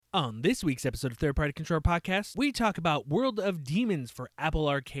On this week's episode of Third Party Controller Podcast, we talk about World of Demons for Apple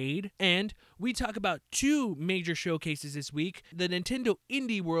Arcade, and we talk about two major showcases this week, the Nintendo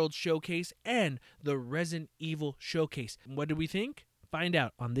Indie World Showcase and the Resident Evil Showcase. What did we think? Find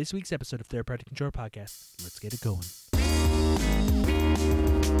out on this week's episode of Third Party Controller Podcast. Let's get it going.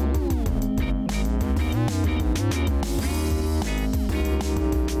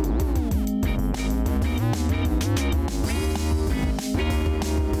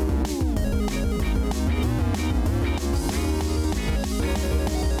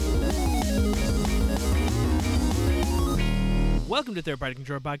 Welcome to Third Party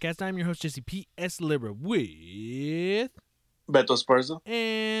Controller Podcast. I'm your host, Jesse P.S. Libra, with Beto Esparza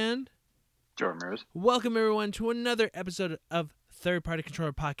and Joe Ramirez. Welcome, everyone, to another episode of Third Party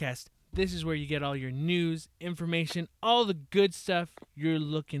Controller Podcast. This is where you get all your news, information, all the good stuff you're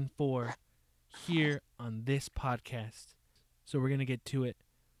looking for here on this podcast. So we're going to get to it.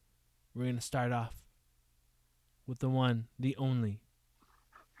 We're going to start off with the one, the only,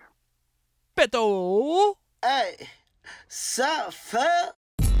 Beto! Hey, sup, fuck?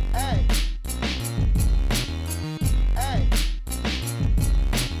 Hey. Hey.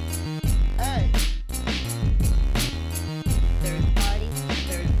 Hey. Third party,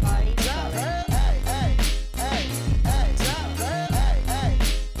 Sup, hey, hey, hey, hey, sup, hey, hey,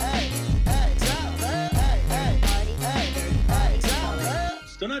 hey, hey, sup, hey, hey, sup, hey.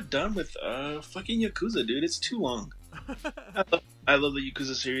 Still not done with fucking Yakuza, dude. It's too long. I love the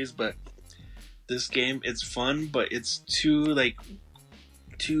Yakuza series, but this game, it's fun, but it's too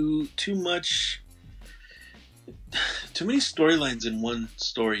much. Too many storylines in one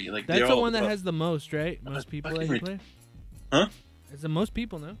story. Like That's they're the all one that about- has the most, right? Most people that you play? Huh? It's the most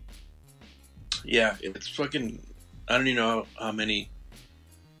people, no? Yeah, it's fucking. I don't even know how many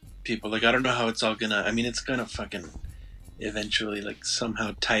people. Like, I don't know how it's all gonna. I mean, it's gonna fucking eventually, like,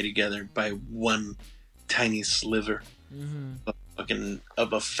 somehow tie together by one tiny sliver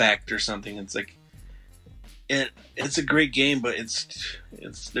of a fact or something. It's like, it's a great game, but it's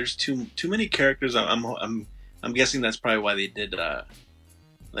there's too many characters. I'm guessing that's probably why they did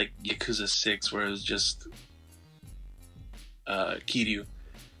like Yakuza 6, where it was just Kiryu,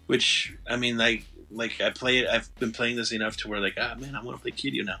 which, I mean, like I've been playing this enough to where, like, man, I want to play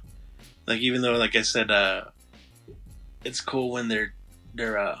Kiryu now. Like, even though, like I said, it's cool when they're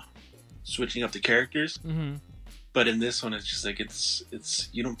switching up the characters, but in this one, it's just like it's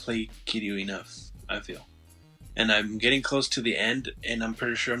you don't play Kiryu enough, I feel. And I'm getting close to the end, and I'm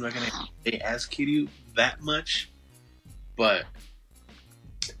pretty sure I'm not gonna play as Kiryu that much, but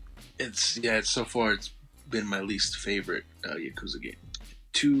it's so far it's been my least favorite Yakuza game.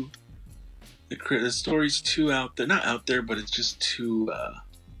 The story's too out there, not out there, but it's just too.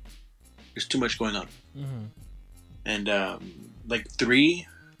 There's too much going on, and like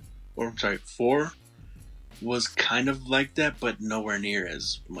 4 was kind of like that, but nowhere near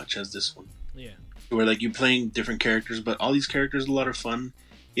as much as this one. Yeah. Where, like, you're playing different characters, but all these characters are a lot of fun.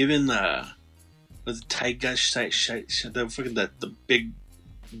 Even was Taiga the big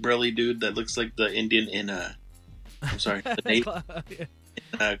burly dude that looks like the Indian in I'm sorry, the Nate in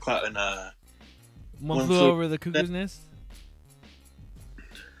One Flew Over the Cuckoo's Nest.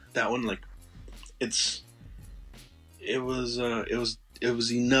 That one, like, it was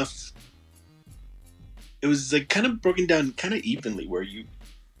enough. It was, like, kind of broken down kind of evenly, where you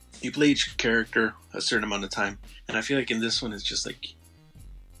play each character a certain amount of time, and I feel like in this one it's just like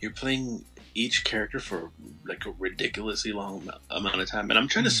you're playing each character for like a ridiculously long amount of time, and I'm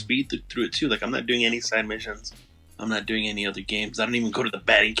trying to speed through it too. Like, I'm not doing any side missions, I'm not doing any other games, I don't even go to the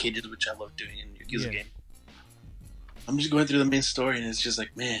batting cages, which I love doing in Yakuza game. I'm just going through the main story, and it's just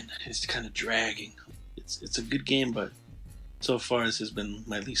like, man, it's kind of dragging. It's a good game, but so far this has been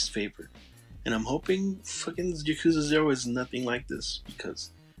my least favorite, and I'm hoping fucking Yakuza 0 is nothing like this,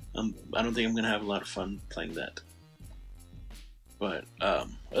 because I don't think I'm gonna have a lot of fun playing that. But other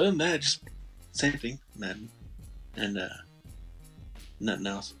than that, just same thing, Madden, and nothing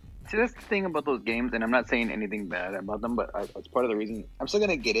else. See, that's the thing about those games, and I'm not saying anything bad about them, but it's part of the reason I'm still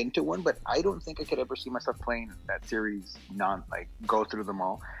gonna get into one. But I don't think I could ever see myself playing that series, go through them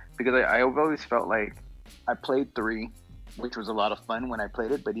all, because I've always felt like I played 3, which was a lot of fun when I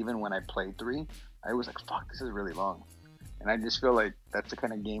played it. But even when I played 3, I was like, "Fuck, this is really long." And I just feel like that's the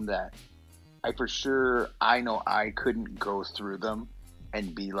kind of game that I know I couldn't go through them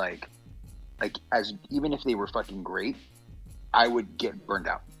and be like as even if they were fucking great, I would get burned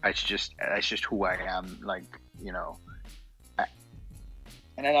out. That's just who I am. Like, you know, and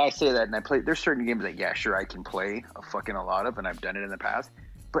then I say that, and I play. There's certain games that, yeah, sure, I can play a lot of, and I've done it in the past.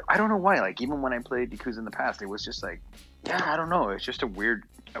 But I don't know why. Like, even when I played Yakuza in the past, it was just like Yeah, I don't know. It's just a weird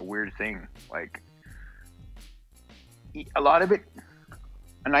thing. Like a lot of it,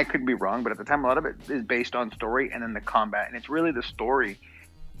 and I could be wrong, but at the time, a lot of it is based on story and then the combat, and it's really the story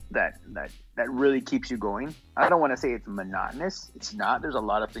that really keeps you going. I don't want to say it's monotonous. It's not. There's a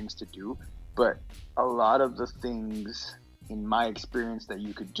lot of things to do, but a lot of the things in my experience that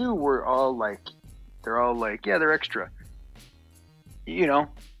you could do were all like, yeah, they're extra, you know,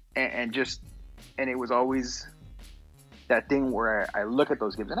 and it was always that thing where I look at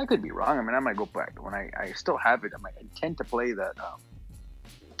those games, and I could be wrong. I mean, I might go back when I still have it. I might intend to play that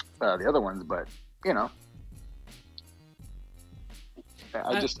the other ones, but you know,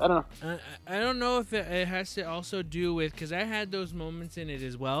 I don't know. I don't know if it has to also do with, because I had those moments in it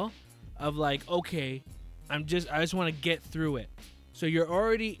as well, of like, okay, I just want to get through it. So you're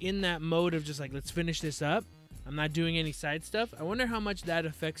already in that mode of just like, let's finish this up. I'm not doing any side stuff. I wonder how much that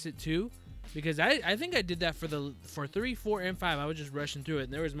affects it too, because I think I did that for 3, 4, and 5. I was just rushing through it,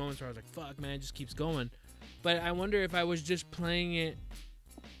 and there was moments where I was like, fuck, man, it just keeps going. But I wonder if I was just playing it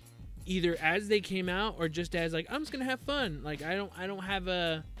either as they came out or just as like, I'm just gonna have fun. Like I don't have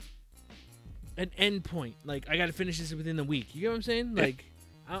an end point. Like I gotta finish this within the week. You get what I'm saying? Yeah. Like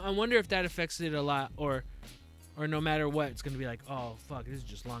I wonder if that affects it a lot, or no matter what, it's gonna be like, oh fuck, this is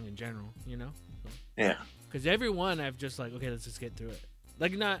just long in general. You know? So, Yeah. because every one I've just like, okay, let's just get through it.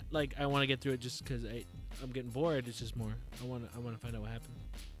 Like not like I want to get through it just because I'm getting bored. It's just more I want to find out what happened.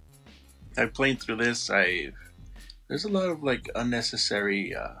 I've played through this. There's a lot of like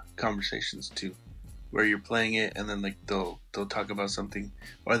unnecessary conversations too, where you're playing it and then like they'll talk about something,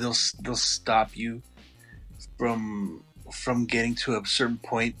 or they'll stop you from getting to a certain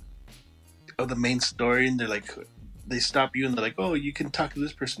point of the main story, and they stop you and they're like, oh, you can talk to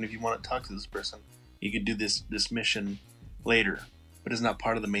this person if you want to talk to this person. You could do this mission later, but it's not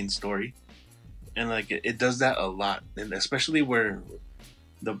part of the main story. And like it does that a lot, and especially where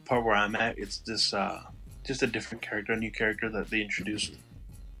the part where I'm at, it's this just a different character, a new character that they introduced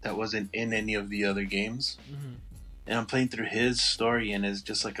that wasn't in any of the other games. Mm-hmm. And I'm playing through his story, and it's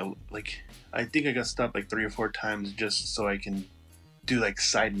just like I think I got stopped like 3 or 4 times just so I can do like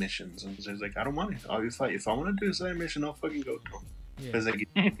side missions. And so it's like, I don't want it. If I want to do a side mission, I'll fucking go to him. Yeah. Because like,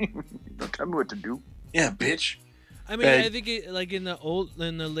 Don't tell me what to do. yeah, bitch. I mean, I think it, like in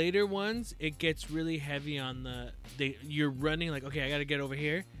the later ones, it gets really heavy on you're running like, okay, I gotta get over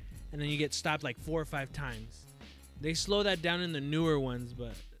here, and then you get stopped like 4 or 5 times. They slow that down in the newer ones,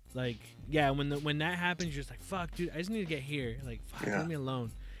 but like, yeah, when that happens, you're just like, fuck, dude, I just need to get here. Like, fuck, Yeah. leave me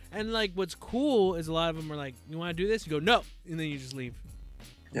alone. And like, what's cool is a lot of them are like, you want to do this? You go, no, and then you just leave.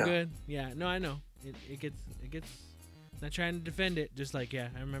 I'm Yeah. good. Yeah, no, I know. It gets. Not trying to defend it, just like, yeah,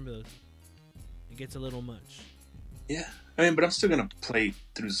 I remember those. It gets a little much. Yeah, I mean, but I'm still gonna play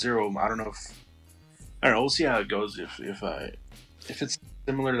through 0. I don't know. We'll see how it goes. If it's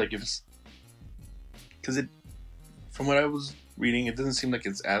similar, like if it's because from what I was reading, it doesn't seem like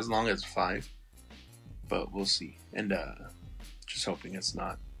it's as long as 5, but we'll see. And just hoping it's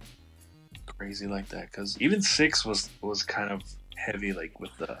not crazy like that, because even 6 was kind of heavy, like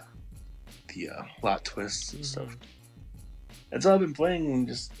with the plot twists and stuff. That's all I've been playing.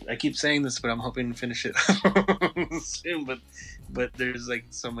 And I keep saying this, but I'm hoping to finish it soon. But there's like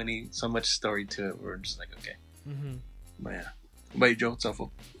so much story to it. We're just like, okay. Mm-hmm. But yeah. What about you, Joe? What's up,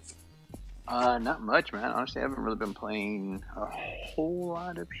 fool? Not much, man. Honestly, I haven't really been playing a whole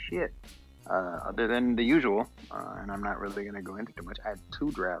lot of shit other than the usual, and I'm not really gonna go into too much. I had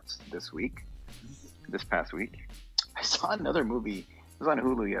 2 drafts this past week. I saw another movie. It was on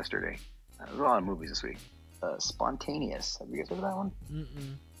Hulu yesterday. There's a lot of movies this week. Spontaneous. Have you guys heard of that one?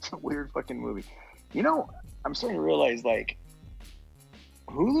 Mm-mm. It's a weird fucking movie. You know, I'm starting to realize, like,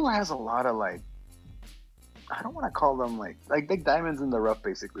 Hulu has a lot of, like, I don't want to call them, like diamonds in the rough,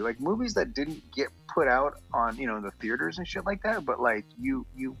 basically. Like, movies that didn't get put out on, the theaters and shit like that, but, like, you're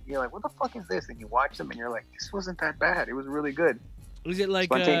like, what the fuck is this? And you watch them, and you're like, this wasn't that bad. It was really good. Is it like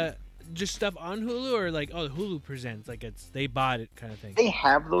Spontane- just stuff on Hulu, or like, oh, Hulu presents, like they bought it kind of thing? They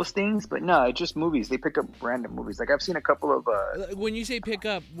have those things, but no, it's just movies. They pick up random movies. Like, I've seen a couple of... When you say pick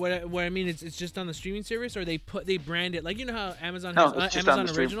up, what I mean is it's just on the streaming service, or they brand it, like, you know how Amazon No, has it's just on Amazon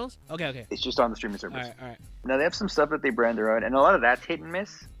the stream. Originals? Okay. It's just on the streaming All service. right. Now, they have some stuff that they brand their own, and a lot of that's hit and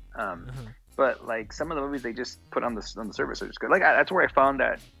miss. Uh-huh. But, like, some of the movies they just put on the service are just good. Like, that's where I found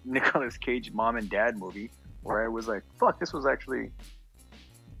that Nicolas Cage Mom and Dad movie, where I was like, fuck, this was actually...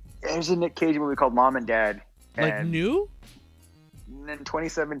 There's a Nick Cage movie called Mom and Dad. Like and new? in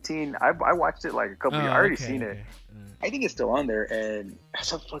 2017, I watched it like a couple years. I already seen it. I think it's still on there, and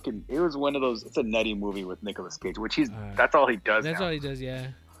it was one of those. It's a nutty movie with Nicolas Cage, which that's all he does. That's now. all he does. Yeah.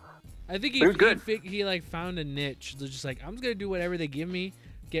 I think But it was good. he like found a niche. They're just like, I'm just gonna do whatever they give me,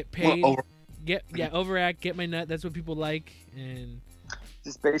 get Well, paid, over- overact, get my nut. That's what people like, and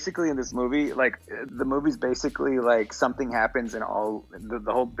Just basically in this movie, like the movie's basically like something happens and all the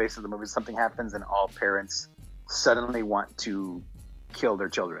whole base of the movie is something happens and all parents suddenly want to kill their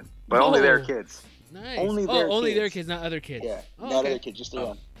children, but only their Oh. kids. nice. Only oh, their only their kids. kids, not other kids. Yeah, Oh, not okay. other kids, just their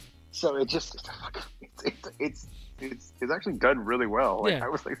own. So it just it's actually done really well. Like Yeah. I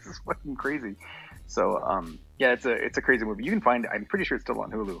was like, this is fucking crazy. So yeah, it's a crazy movie. You can find. I'm pretty sure it's still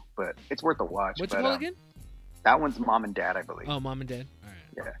on Hulu, but it's worth a watch. What's it but, called again? That one's Mom and Dad, I believe. Oh, Mom and Dad. All right.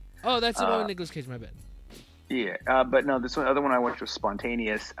 Yeah. Oh, that's the one Uh, with Nicolas Cage. My bad. Yeah, but no, this other one I watched was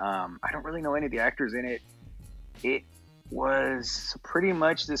Spontaneous. I don't really know any of the actors in it. It was pretty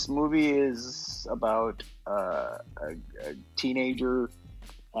much this movie is about a teenager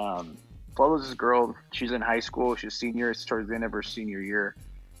follows this girl. She's in high school. She's a senior. It's towards the end of her senior year,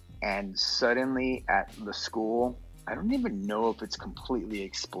 and suddenly at the school, I don't even know if it's completely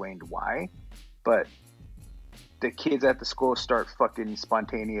explained why, but the kids at the school start fucking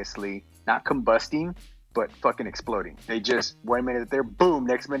spontaneously, not combusting, but fucking exploding. They just, 1 minute they're boom,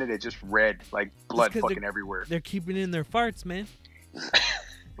 next minute it's just red, like blood 'cause fucking everywhere. They're keeping in their farts, man.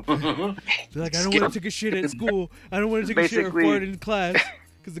 Mhm. They're like, I don't want to take a shit at school. I don't want to take a shit or Basically- fart in class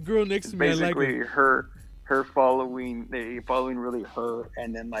because the girl next to me, I like Basically, her. her following, they following really her,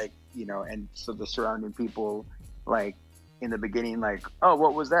 and then like, you know, and so the surrounding people, like, in the beginning, like, oh,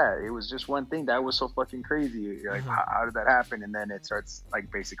 what was that? It was just one thing that was so fucking crazy. You're like, Uh-huh. how did that happen? And then it starts like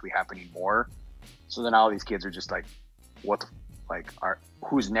basically happening more. So then all these kids are just like, what the,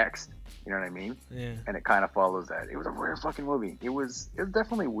 who's next? You know what I mean? Yeah. And it kind of follows that. It was a weird fucking movie. It was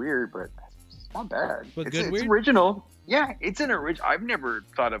definitely weird, but it's not bad. But it's, good it's weird? original. Yeah, it's an original. I've never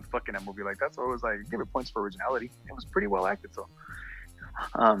thought of fucking a movie like that, so I was like, give it points for originality. It was pretty well acted, so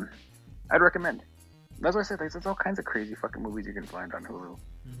I'd recommend. That's why I said like, there's all kinds of crazy fucking movies you can find on Hulu.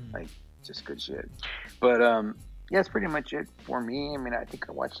 Mhm. Like, just good shit. But yeah, that's pretty much it for me. I mean, I think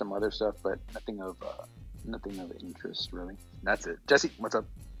I watched some other stuff, but nothing of interest really. That's it. Jesse, what's up?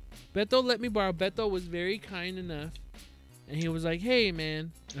 Beto let me borrow. Beto was very kind enough, and he was like, "Hey,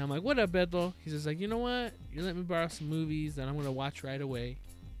 man," and I'm like, "What up, Beto?" He's just like, "You know what? You let me borrow some movies that I'm gonna watch right away.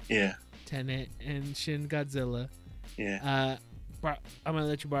 Yeah, Tenet and Shin Godzilla. yeah. I'm gonna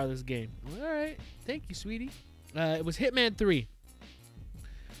let you borrow this game." I'm like, all right, thank you, sweetie. It was Hitman 3.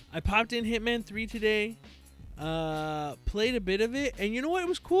 I popped in Hitman 3 today. Played a bit of it, and you know what? It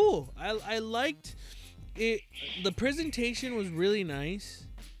was cool. I liked it. The presentation was really nice.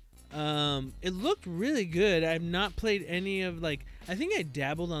 It looked really good. I've not played any of like. I think I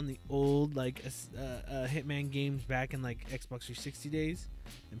dabbled on the old like Hitman games back in like Xbox 360 days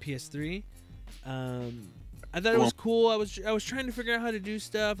and PS3. I thought it was cool. I was trying to figure out how to do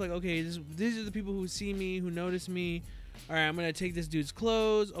stuff. Like, okay, these are the people who see me, who notice me. All right, I'm gonna take this dude's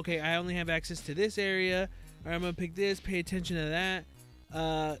clothes. Okay, I only have access to this area. All right, I'm gonna pick this. Pay attention to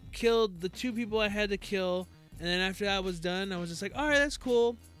that. Killed the 2 people I had to kill, and then after that was done, I was just like, all right, that's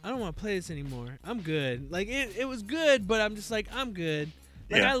cool. I don't want to play this anymore. I'm good. Like it was good, but I'm just like, I'm good.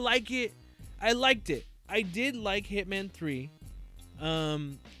 Like Yeah. I like it. I liked it. I did like Hitman 3.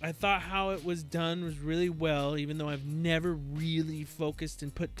 I thought how it was done was really well, even though I've never really focused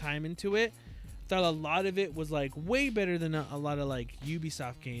and put time into it. I thought a lot of it was like way better than a lot of like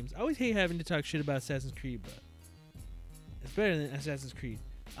Ubisoft games. I always hate having to talk shit about Assassin's Creed, but it's better than Assassin's Creed.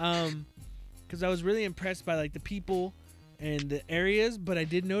 Because I was really impressed by like the people and the areas, but I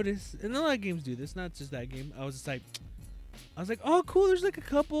did notice, and a lot of games do this, not just that game. I was like, oh, cool. There's like a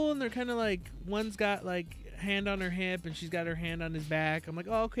couple, and they're kind of like one's got like hand on her hip, and she's got her hand on his back. I'm like,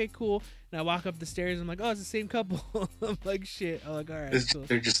 oh, okay, cool. And I walk up the stairs, and I'm like, oh, it's the same couple. I'm like, shit. I'm like, all right, cool.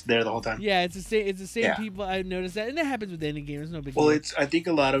 They're just there the whole time. Yeah, it's the same. It's the same Yeah. people. I noticed that, and it happens with any game. There's no big Well, deal. I think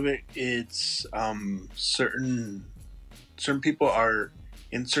a lot of it's certain people are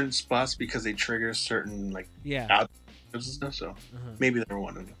in certain spots because they trigger certain like Yeah. and stuff. So Uh-huh. maybe they're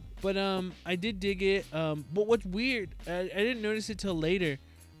one of them. But I did dig it. But what's weird, I didn't notice it till later.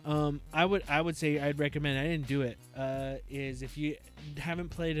 I would say I'd recommend. I didn't do it. Is if you haven't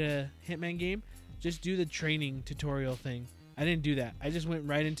played a Hitman game, just do the training tutorial thing. I didn't do that. I just went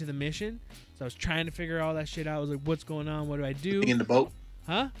right into the mission. So I was trying to figure all that shit out. I was like, what's going on? What do I do? Thing in the boat.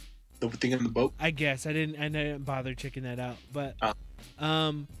 Huh? The thing in the boat. I guess I didn't bother checking that out. But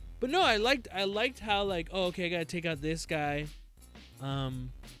Oh. but no, I liked how like, oh, okay, I gotta take out this guy.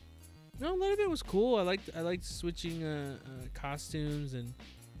 No, a lot of it was cool. I liked switching costumes, and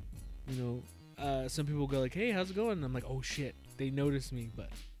you know, some people go like, hey, how's it going? And I'm like, oh shit, they noticed me. But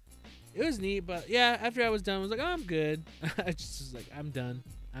it was neat. But yeah, after I was done, I was like, oh, I'm good. I just was like, I'm done.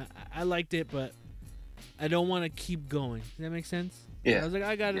 I liked it, but I don't want to keep going. Does that make sense? Yeah. I was like,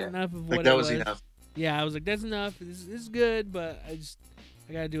 I got Yeah. enough of Like what that it was enough. Yeah, I was like, that's enough. This is good, but I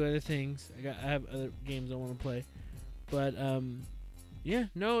gotta do other things. I have other games I want to play. But yeah,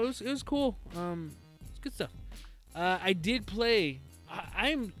 no, it was cool. It's good stuff. I did play.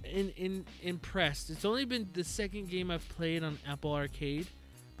 I'm impressed. It's only been the second game I've played on Apple Arcade,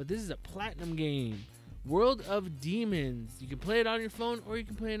 but this is a platinum game. World of Demons. You can play it on your phone, or you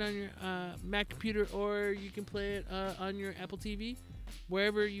can play it on your Mac computer, or you can play it on your Apple TV,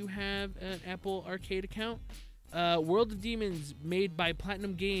 wherever you have an Apple Arcade account. World of Demons, made by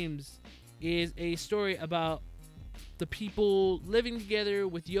Platinum Games, is a story about the people living together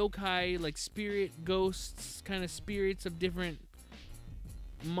with yokai, like spirit ghosts, kind of spirits of different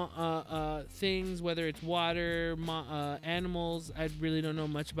things, whether it's water, animals. I really don't know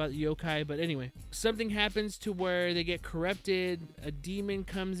much about the yokai, but anyway, something happens to where they get corrupted. A demon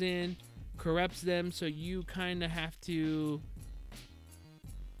comes in, corrupts them, so you kind of have to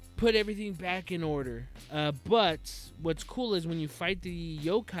put everything back in order. But what's cool is when you fight the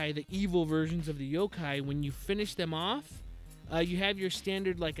yokai, the evil versions of the yokai, when you finish them off, you have your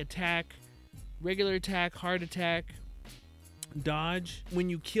standard like attack, regular attack, hard attack, dodge. When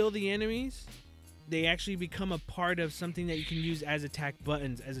you kill the enemies, they actually become a part of something that you can use as attack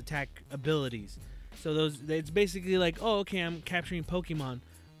buttons, as attack abilities. So it's basically like, oh, okay, I'm capturing Pokemon,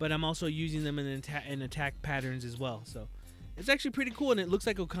 but I'm also using them in attack patterns as well. So it's actually pretty cool, and it looks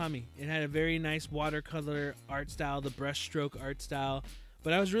like Okami. It had a very nice watercolor art style, the brushstroke art style,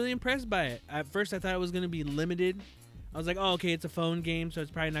 but I was really impressed by it. At first, I thought it was going to be limited. I was like, oh, okay, it's a phone game, so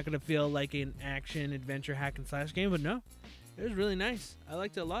it's probably not going to feel like an action adventure hack and slash game, but no. It was really nice. I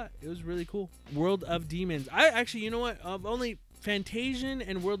liked it a lot. It was really cool. World of Demons. I actually, you know what? Only Fantasian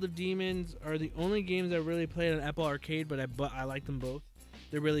and World of Demons are the only games I really played on Apple Arcade, but I like them both.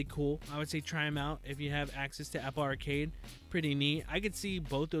 They're really cool. I would say try them out if you have access to Apple Arcade. Pretty neat. I could see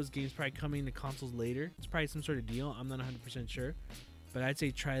both those games probably coming to consoles later. It's probably some sort of deal. I'm not 100% sure. But I'd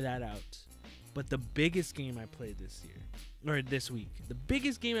say try that out. But the biggest game I played this week. The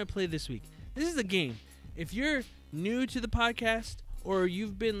biggest game I played this week. This is a game. If you're new to the podcast, or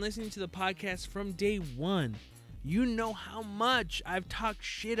you've been listening to the podcast from day one, you know how much I've talked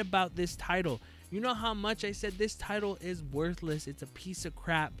shit about this title. You know how much I said this title is worthless. It's a piece of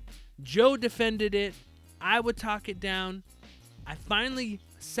crap. Joe defended it. I would talk it down. I finally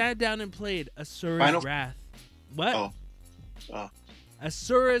sat down and played Asura's Wrath. What? Oh.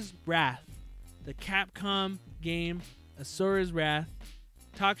 Asura's Wrath. The Capcom game, Asura's Wrath.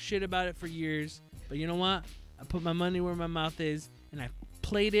 Talked shit about it for years. But you know what? I put my money where my mouth is, and I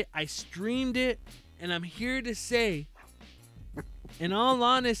played it. I streamed it, and I'm here to say, in all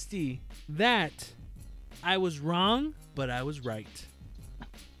honesty, that I was wrong, but I was right.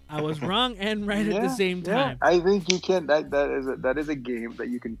 I was wrong and right at the same time. Yeah. I think you can. That is a game that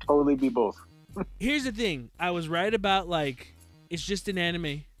you can totally be both. Here's the thing. I was right about, like, it's just an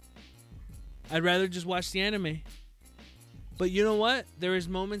anime. I'd rather just watch the anime. But you know what? There is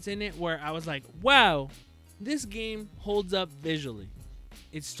moments in it where I was like, wow, this game holds up visually.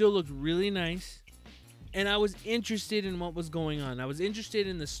 It still looked really nice. And I was interested in what was going on. I was interested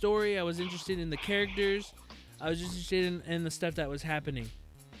in the story. I was interested in the characters. I was interested in the stuff that was happening.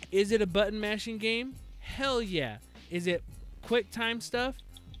 Is it a button mashing game? Hell yeah. Is it quick time stuff?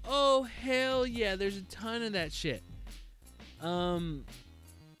 Oh, hell yeah. There's a ton of that shit.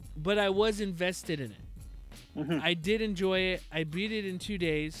 But I was invested in it. Mm-hmm. I did enjoy it. I beat it in 2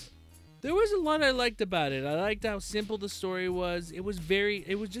 days. There was a lot I liked about it. I liked how simple the story was. It was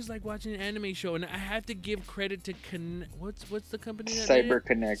just like watching an anime show. And I have to give credit to what's the company that made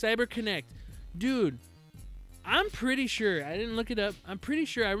it? CyberConnect. Dude, I'm pretty sure. I didn't look it up. I'm pretty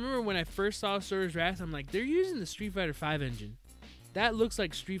sure. I remember when I first saw Asura's Wrath, I'm like, they're using the Street Fighter V engine. That looks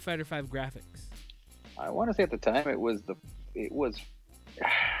like Street Fighter V graphics. I want to say at the time it was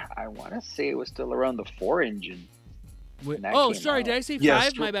I want to say it was still around the 4 engine. Oh, sorry. Out. Did I say 5?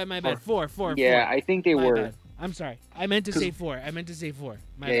 Yes, My bad. 4. Yeah, I think they My were. bad. I'm sorry. I meant to say 4.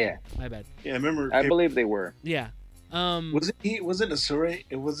 My bad. Yeah, I remember. I believe they were. Yeah. Wasn't Asura?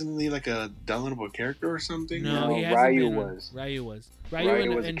 It wasn't he like a downloadable character or something? No, No, he hasn't Ryu been was. Ryu was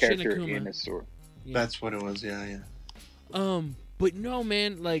was a character Shinakuma. in Asura. Yeah. That's what it was. Yeah. But no,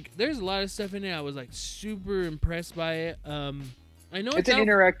 man. Like, there's a lot of stuff in it. I was like super impressed by it. I know It's an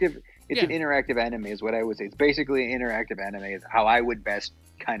interactive. It's Yeah. an interactive anime, is what I would say. It's basically an interactive anime. Is how I would best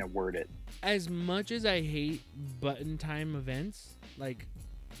kind of word it. As much as I hate button time events, like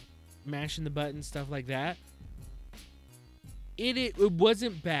mashing the button, stuff like that, it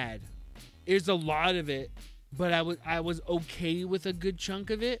wasn't bad. There's a lot of it. but I was okay with a good chunk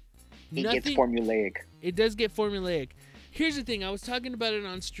of it. It gets formulaic. It does get formulaic. Here's the thing. I was talking about it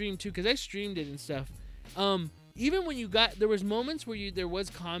on stream too, because I streamed it and stuff. Even when there was moments where there was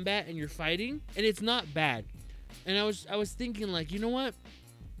combat and you're fighting, and it's not bad. And I was thinking, like, you know what?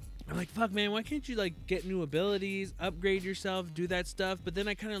 I'm like, fuck, man, why can't you, like, get new abilities, upgrade yourself, do that stuff? But then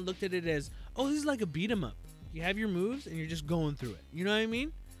I kind of looked at it as, oh, this is like a beat 'em up. You have your moves and you're just going through it. You know what I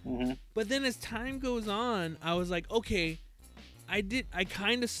mean? Mm-hmm. But then as time goes on, I was like, okay, I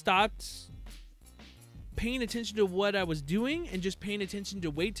kind of stopped paying attention to what I was doing and just paying attention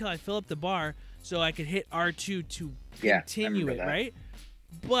to wait till I fill up the bar so I could hit R2 to continue it, right?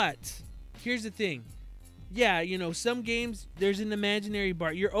 But here's the thing. Yeah, you know, some games, there's an imaginary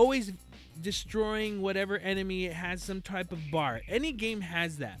bar. You're always destroying whatever enemy. It has some type of bar. Any game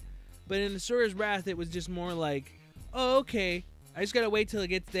has that. But in Asura's Wrath, it was just more like, oh, okay, I just got to wait till it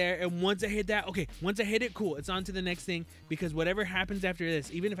gets there. And once I hit that, okay, once I hit it, cool. It's on to the next thing. Because whatever happens after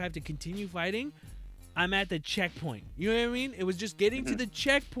this, even if I have to continue fighting, I'm at the checkpoint. You know what I mean? It was just getting to the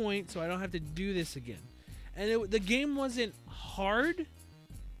checkpoint so I don't have to do this again. And the game wasn't hard,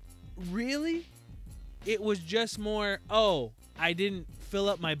 really. It was just more, oh, I didn't fill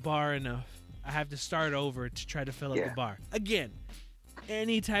up my bar enough. I have to start over to try to fill up the bar. Again,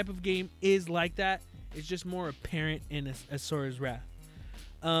 any type of game is like that. It's just more apparent in Asura's Wrath.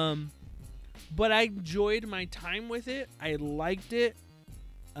 But I enjoyed my time with it. I liked it.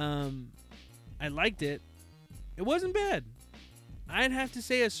 It wasn't bad. I'd have to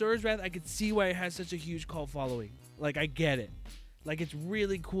say Asura's Wrath, I could see why it has such a huge cult following. Like, I get it. Like, it's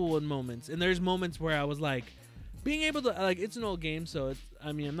really cool in moments. And there's moments where I was like, being able to, like, it's an old game, so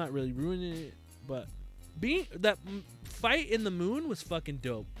I'm not really ruining it, but that fight in the moon was fucking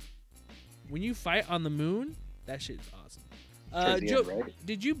dope. When you fight on the moon, that shit's awesome. Joe, right?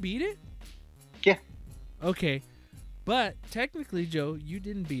 Did you beat it? Yeah. Okay. But technically, Joe, you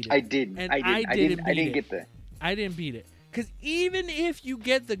didn't beat it. I didn't. And I didn't get the. I didn't beat it. Because even if you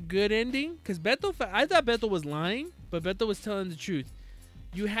get the good ending, because I thought Beto was lying, but Beto was telling the truth.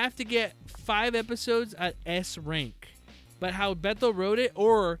 You have to get 5 episodes at S rank. But how Beto wrote it,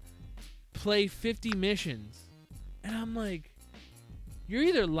 or play 50 missions. And I'm like, you're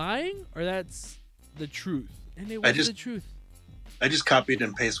either lying or that's the truth. And it was the truth. I just copied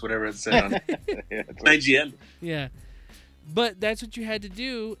and pasted whatever it said on IGN. Yeah. But that's what you had to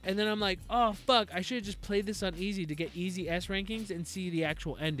do. And then I'm like, oh, fuck. I should have just played this on easy to get easy S rankings and see the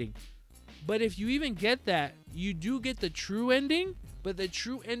actual ending. But if you even get that, you do get the true ending. But the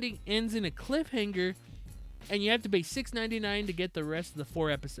true ending ends in a cliffhanger. And you have to pay $6.99 to get the rest of the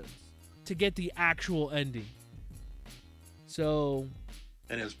 4 episodes. To get the actual ending. So.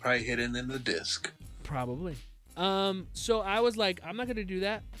 And it was probably hidden in the disc. Probably. So I was like, I'm not going to do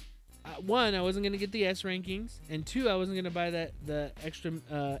that. 1, I wasn't going to get the S rankings, and 2, I wasn't going to buy the extra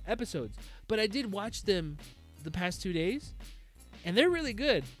episodes. But I did watch them the past 2 days, and they're really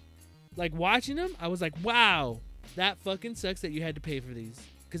good. Like, watching them, I was like, wow, that fucking sucks that you had to pay for these.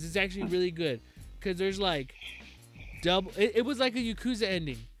 Because it's actually really good. Because there's, like, it was like a Yakuza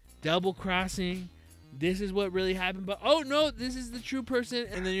ending. Double crossing. This is what really happened, but oh no, this is the true person.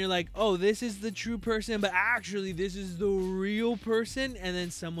 And then you're like, oh, this is the true person, but actually this is the real person. And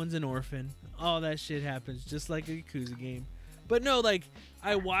then someone's an orphan. All that shit happens just like a Yakuza game. But no, like,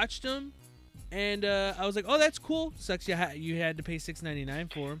 I watched them and I was like, oh, that's cool. Sucks you had to pay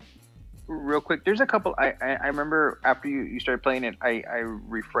 $6.99 for them. Real quick, there's a couple. I remember after you started playing it, I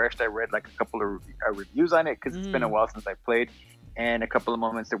refreshed. I read like a couple of reviews on it because it's been a while since I played, and a couple of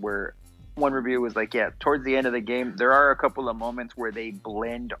moments that were. One review was like, yeah, towards the end of the game, there are a couple of moments where they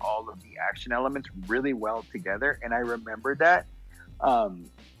blend all of the action elements really well together. And I remember that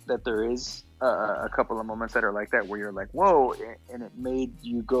there is a couple of moments that are like that, where you're like, whoa. And it made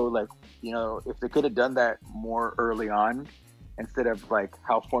you go like, you know, if they could have done that more early on, instead of like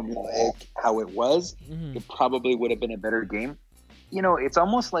how formulaic, how it was, it probably would have been a better game. You know, it's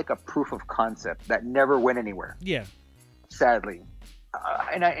almost like a proof of concept that never went anywhere. Yeah. Sadly.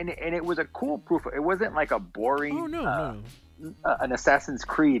 And it was a cool proof. It wasn't like a boring, no. An Assassin's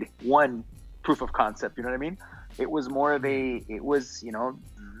Creed 1 proof of concept. You know what I mean? It was more of you know,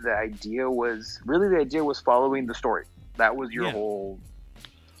 the idea was following the story. That was your whole,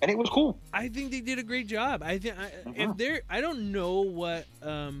 and it was cool. I think they did a great job. I think I don't know what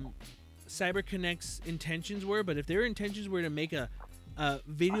CyberConnect's intentions were, but if their intentions were to make a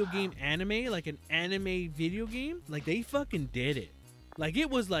video game anime, like an anime video game, like they fucking did it. Like, it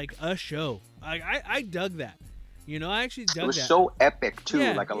was like a show. I dug that. You know, I actually dug It was that. so epic too.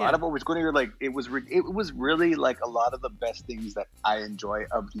 Yeah, Like a yeah. lot of what was going on, like it was really like a lot of the best things that I enjoy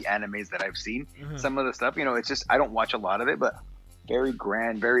of the animes that I've seen. Uh-huh. Some of the stuff, you know, it's just I don't watch a lot of it, but very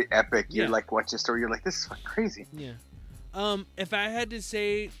grand, very epic. Yeah. You're like watch the story, you're like, this is fucking crazy. Yeah. If I had to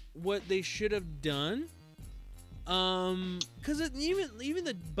say what they should have done, because even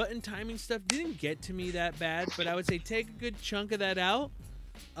the button timing stuff didn't get to me that bad, but I would say take a good chunk of that out.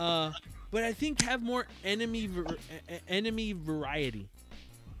 But I think have more enemy variety,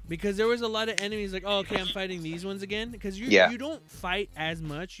 because there was a lot of enemies like, oh, okay, I'm fighting these ones again, because you don't fight as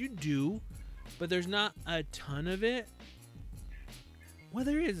much. You do, but there's not a ton of it. Well,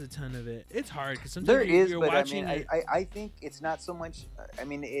 there is a ton of it. It's hard because sometimes There is, you're but watching. I think it's not so much. I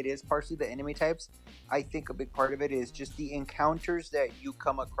mean, it is partially the enemy types. I think a big part of it is just the encounters that you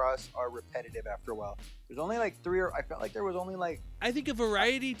come across are repetitive after a while. There's only like 3 or I felt like there was only like. I think a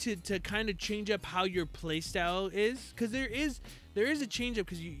variety to kind of change up how your playstyle is, because there is a change up,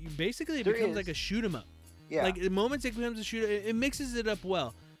 because you basically it There becomes is. like a shoot 'em up. Yeah. Like the moments it becomes a shoot, it mixes it up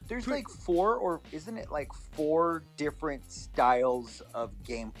well. There's like 4, or isn't it like 4 different styles of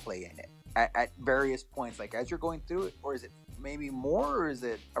gameplay in it at various points, like as you're going through it, or is it maybe more, or is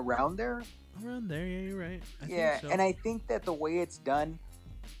it around there? Around there, yeah, you're right. I Yeah, think so. and I think that the way it's done,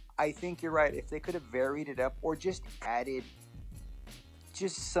 I think you're right. If they could have varied it up or just added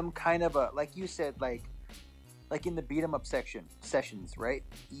just some kind of a, like you said, like in the beat 'em up sessions, right?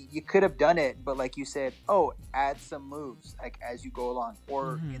 You could have done it, but like you said, oh, add some moves like as you go along,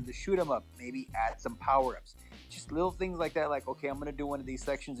 or Mhm. in the shoot 'em up, maybe add some power ups. Just little things like that. Like, okay, I'm gonna do one of these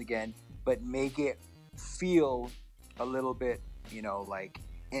sections again, but make it feel a little bit, you know, like.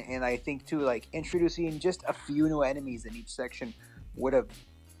 And I think too, like introducing just a few new enemies in each section would have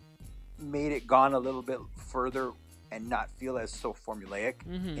made it gone a little bit further and not feel as so formulaic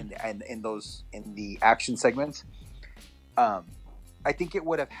Mhm. in the action segments. I think it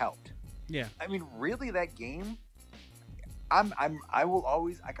would have helped. Yeah. I mean, really, that game. I will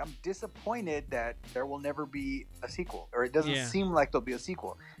always like. I'm disappointed that there will never be a sequel, or it doesn't Yeah. seem like there'll be a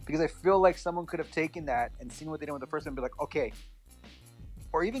sequel, because I feel like someone could have taken that and seen what they did with the first one and be like, okay,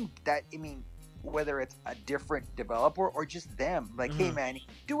 or even that. I mean, whether it's a different developer or just them, like, hey Mhm. man,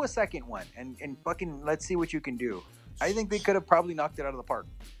 do a second one and fucking let's see what you can do. I think they could have probably knocked it out of the park.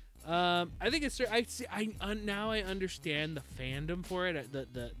 I think it's. I see. Now I understand the fandom for it,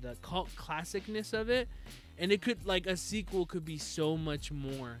 the cult classicness of it, and it could, like, a sequel could be so much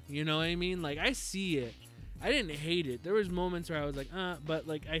more. You know what I mean? Like, I see it. I didn't hate it. There was moments where I was like, but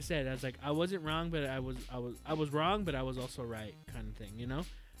like I said, I was like, I wasn't wrong, but I was wrong, but I was also right, kind of thing. You know?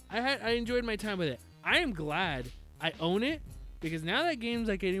 I enjoyed my time with it. I am glad I own it, because now that game's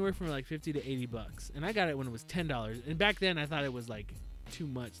like anywhere from like $50 to $80, and I got it when it was $10. And back then I thought it was like too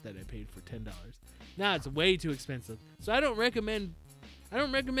much that I paid for $10. Now it's way too expensive. So I don't recommend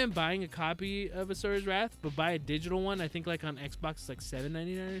buying a copy of Asura's Wrath, but buy a digital one. I think like on Xbox it's like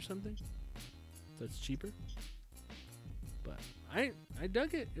 $7.99 or something. So it's cheaper. But I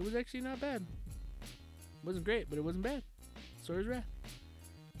dug it. It was actually not bad. It wasn't great, but it wasn't bad. Asura's Wrath.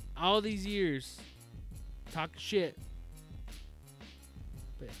 All these years talking shit.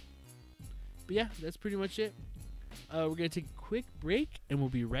 But yeah, that's pretty much it. We're going to take a quick break, and we'll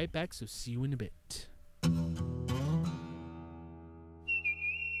be right back, so see you in a bit.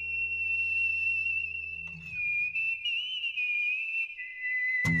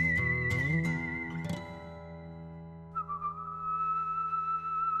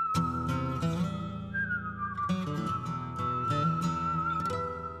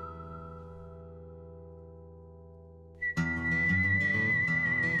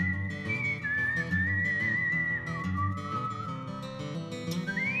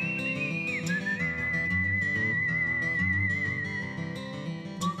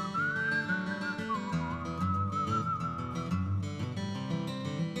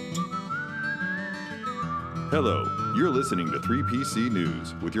 Hello, you're listening to 3PC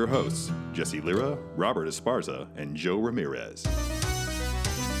News with your hosts, Jesse Lira, Robert Esparza, and Joe Ramirez.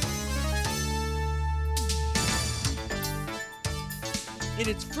 In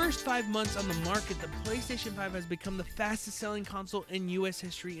its first 5 months on the market, the PlayStation 5 has become the fastest selling console in US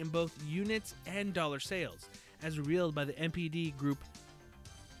history in both units and dollar sales, as revealed by the NPD Group.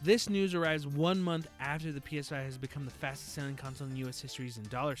 This news arrives 1 month after the PS5 has become the fastest selling console in US history in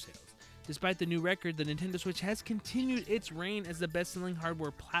dollar sales. Despite the new record, the Nintendo Switch has continued its reign as the best-selling hardware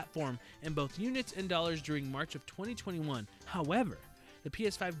platform in both units and dollars during March of 2021. However, the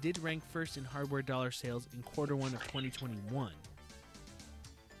PS5 did rank first in hardware dollar sales in Q1 of 2021.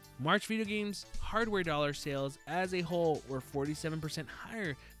 March video games hardware dollar sales as a whole were 47%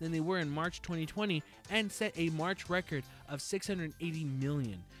 higher than they were in March 2020 and set a March record of $680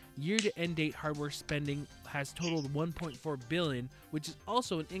 million. Year-to-end date hardware spending has totaled $1.4 billion, which is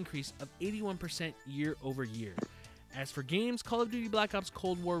also an increase of 81% year over year. As for games, Call of Duty Black Ops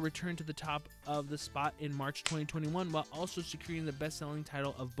Cold War returned to the top of the spot in March 2021 while also securing the best-selling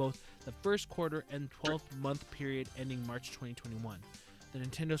title of both the first quarter and 12-month period ending March 2021. The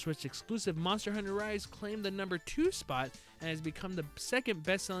Nintendo Switch exclusive Monster Hunter Rise claimed the number 2 spot and has become the second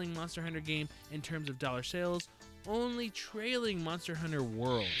best-selling Monster Hunter game in terms of dollar sales, only trailing Monster Hunter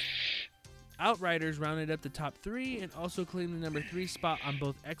World. Outriders rounded up the top 3 and also claimed the number 3 spot on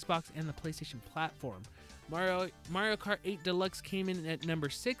both Xbox and the PlayStation platform. Mario Kart 8 Deluxe came in at number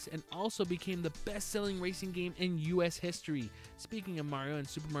 6 and also became the best-selling racing game in US history. Speaking of Mario, and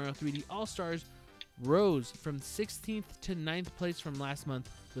Super Mario 3D All-Stars rose from 16th to 9th place from last month,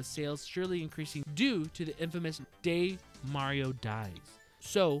 with sales surely increasing due to the infamous Day Mario Dies.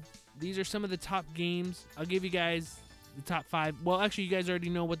 So, these are some of the top games. I'll give you guys the top 5. Well, actually, you guys already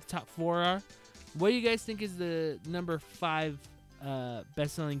know what the top 4 are. What do you guys think is the number 5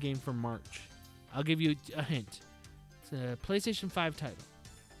 best-selling game for March? I'll give you a hint. It's a PlayStation 5 title.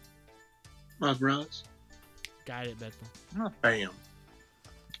 Miles Morales. Got it, Bethel. Bam.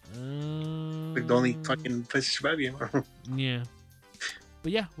 Like the only fucking PlayStation 5 game. Yeah.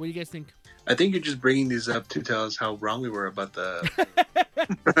 But yeah, what do you guys think? I think you're just bringing these up to tell us how wrong we were about the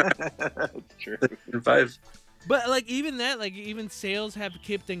That's true. PlayStation 5. But like even that, like even sales have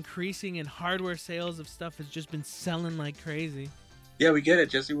kept increasing, and hardware sales of stuff has just been selling like crazy. Yeah, we get it,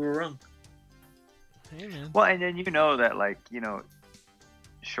 Jesse. We were wrong. Hey man. Well, and then that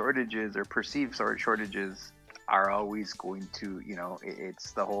shortages or perceived shortages are always going to,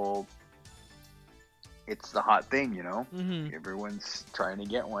 it's the hot thing, Mm-hmm. Everyone's trying to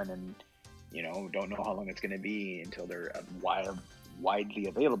get one and, don't know how long it's going to be until they're widely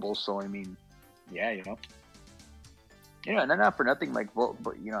available. So, I mean, yeah, and not for nothing, like,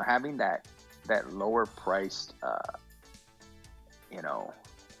 but having that lower priced,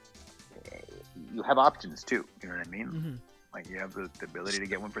 you have options too. You know what I mean? Mm-hmm. Like you have the ability to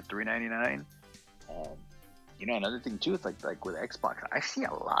get one for $3.99. Another thing too, it's like with Xbox, I see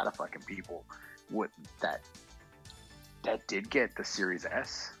a lot of fucking people with that did get the Series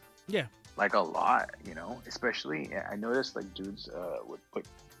S. Yeah. Like a lot, especially I noticed like dudes would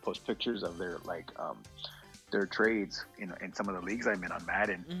post pictures of their their trades in some of the leagues I'm in on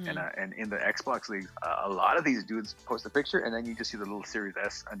Madden. Mm-hmm. And in the Xbox leagues, a lot of these dudes post a picture and then you just see the little Series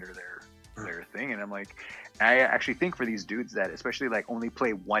S under their thing, and I'm like, I actually think for these dudes that especially like only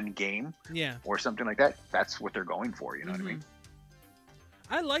play one game, Yeah. or something like that, that's what they're going for. You know what I mean?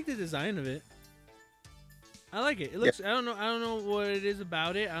 I like the design of it. I like it. It looks. I don't know what it is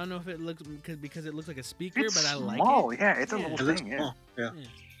about it. I don't know if it looks because it looks like a speaker, It's but I like small, it. yeah. It's a Yeah. little It looks thing, yeah. small. Yeah.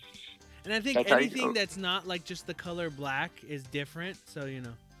 And I think That's how you- anything that's not like just the color black is different. So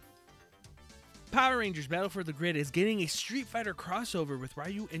Power Rangers Battle for the Grid is getting a Street Fighter crossover with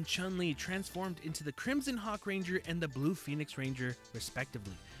Ryu and Chun-Li transformed into the Crimson Hawk Ranger and the Blue Phoenix Ranger,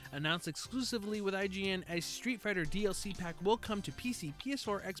 respectively. Announced exclusively with IGN, a Street Fighter DLC pack will come to PC,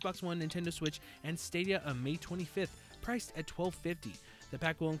 PS4, Xbox One, Nintendo Switch, and Stadia on May 25th, priced at $12.50. The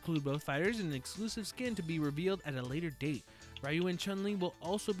pack will include both fighters and an exclusive skin to be revealed at a later date. Ryu and Chun-Li will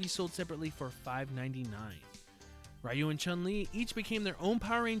also be sold separately for $5.99. Ryu and Chun-Li each became their own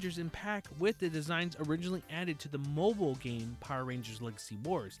Power Rangers in pack, with the designs originally added to the mobile game Power Rangers Legacy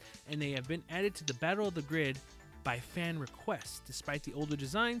Wars, and they have been added to the Battle of the Grid by fan request. Despite the older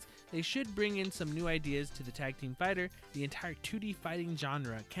designs, they should bring in some new ideas to the tag team fighter. The entire 2D fighting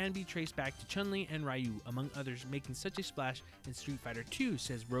genre can be traced back to Chun-Li and Ryu, among others, making such a splash in Street Fighter 2,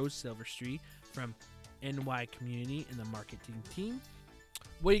 says Rose Silverstreet from NY Community and the marketing team.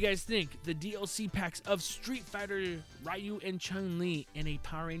 What do you guys think? The DLC packs of Street Fighter, Ryu, and Chun-Li in a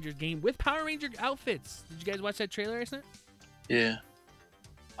Power Rangers game with Power Ranger outfits. Did you guys watch that trailer I sent? Yeah.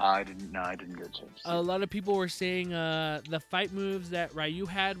 I didn't get a chance. A lot of people were saying the fight moves that Ryu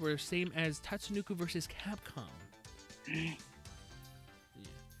had were same as Tatsunoko versus Capcom. Yeah.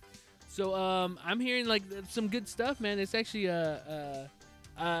 So I'm hearing like some good stuff, man. It's actually got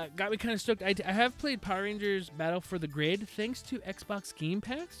me kind of stoked. I have played Power Rangers Battle for the Grid thanks to Xbox Game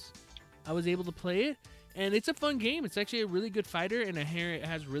Pass. I was able to play it, and it's a fun game. It's actually a really good fighter, and I hear it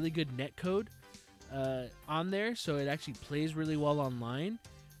has really good netcode on there, so it actually plays really well online.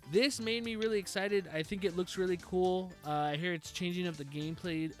 This made me really excited. I think it looks really cool. I hear it's changing up the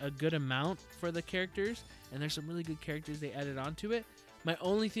gameplay a good amount for the characters, and there's some really good characters they added onto it. My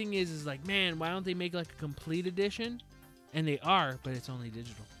only thing is like, man, why don't they make like a complete edition? And they are, but it's only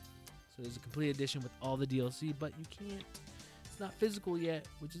digital. So there's a complete edition with all the DLC, but you can't. It's not physical yet,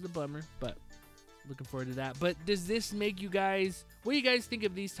 which is a bummer. But looking forward to that. But does this make you guys? What do you guys think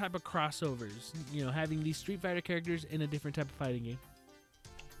of these type of crossovers? You know, having these Street Fighter characters in a different type of fighting game.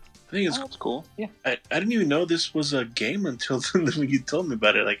 I think it's Oh, that's cool. Yeah. I didn't even know this was a game until when you told me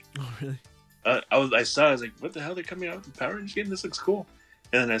about it. Like, Oh, really? I was like, what the hell? They're coming out with a Power Rangers game? This looks cool.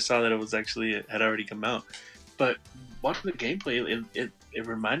 And then I saw that it had already come out. But watching the gameplay, it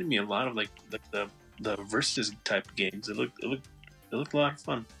reminded me a lot of like the versus type games. It looked a lot of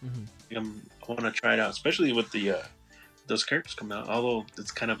fun. Mm-hmm. I want to try it out, especially with the those characters coming out. Although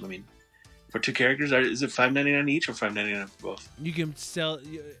it's kind of, for two characters, is it $5.99 each or $5.99 for both? You can sell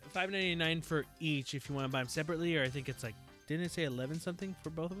 $5.99 for each if you want to buy them separately, or I think it's like, didn't it say 11 something for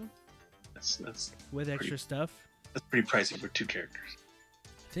both of them That's with extra pretty- stuff? that's pretty pricey for two characters.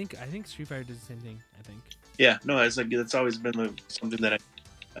 I think Street Fighter does the same thing. I think. Yeah, no, it's like that's always been something that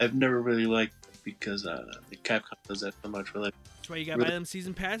I've never really liked because the Capcom does that so much. With That's why you got to buy them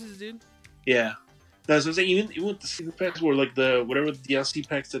season passes, dude. yeah, that's what I'm saying. Even with the season packs or like the whatever DLC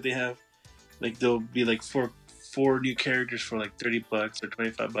packs that they have, like there'll be like four new characters for like $30 or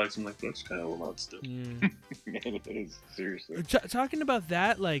 $25. I'm like, that's kind of a lot still. Mm. It is, seriously. Talking about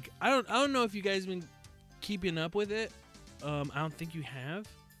that, like I don't know if you guys been keeping up with it. I don't think you have.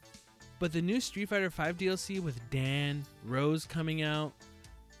 But the new Street Fighter V DLC with Dan, Rose coming out,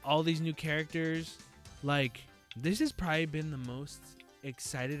 all these new characters, like this has probably been the most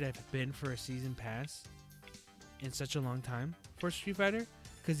excited I've been for a season pass in such a long time for Street Fighter.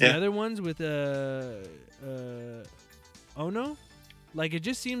 Because the Yeah. other ones with Ono, like it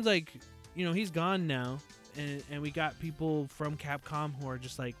just seems like, you know, he's gone now, and we got people from Capcom who are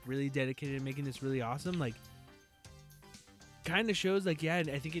just like really dedicated to making this really awesome. Like, kind of shows like, yeah,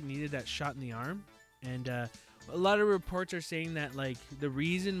 I think it needed that shot in the arm. And a lot of reports are saying that like the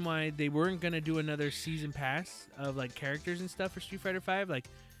reason why they weren't gonna do another season pass of like characters and stuff for Street Fighter V, like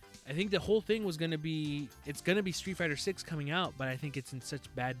I think the whole thing was gonna be Street Fighter 6 coming out, but I think it's in such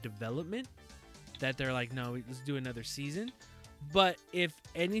bad development that they're like, no, let's do another season. But if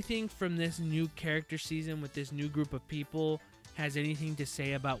anything from this new character season with this new group of people has anything to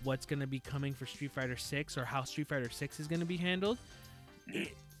say about what's going to be coming for Street Fighter 6 or how Street Fighter 6 is going to be handled,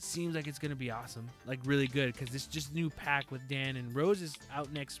 it seems like it's going to be awesome. Like, really good, because this just new pack with Dan and Rose is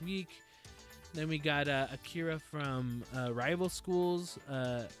out next week. Then we got Akira from Rival Schools.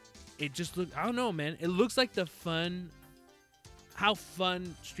 It just look, I don't know, man. It looks like how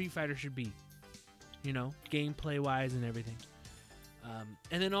fun Street Fighter should be. You know, gameplay-wise and everything.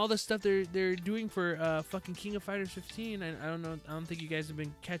 And then all the stuff they're doing for fucking King of Fighters 15. I don't know. I don't think you guys have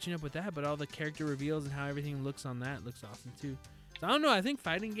been catching up with that, but all the character reveals and how everything looks on that looks awesome too. So I don't know. I think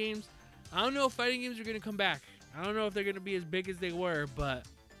fighting games. I don't know if fighting games are gonna come back. I don't know if they're gonna be as big as they were, but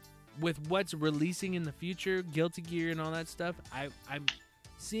with what's releasing in the future, Guilty Gear and all that stuff, I'm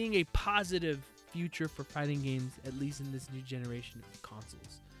seeing a positive future for fighting games, at least in this new generation of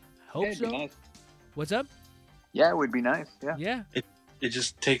consoles. I hope Yeah, it'd be so. nice. What's up? Yeah, it would be nice. Yeah. Yeah. It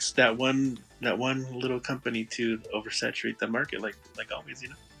just takes that one little company to oversaturate the market, like always, you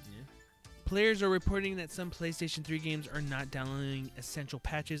know. Players are reporting that some PlayStation 3 games are not downloading essential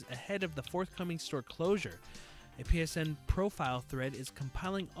patches ahead of the forthcoming store closure. A PSN profile thread is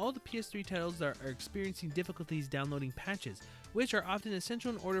compiling all the PS3 titles that are experiencing difficulties downloading patches, which are often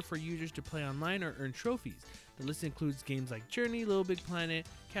essential in order for users to play online or earn trophies. The list includes games like Journey, Little Big Planet,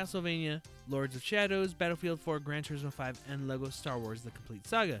 Castlevania, Lords of Shadows, Battlefield 4, Gran Turismo 5, and LEGO Star Wars: The Complete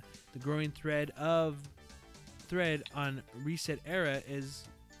Saga. The growing thread on Reset Era is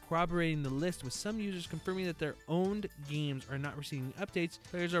corroborating the list, with some users confirming that their owned games are not receiving updates.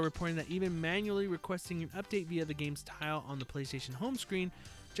 Players are reporting that even manually requesting an update via the game's tile on the PlayStation home screen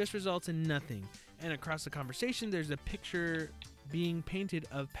just results in nothing. And across the conversation, there's a picture being painted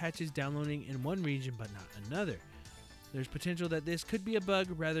of patches downloading in one region but not another. There's potential that this could be a bug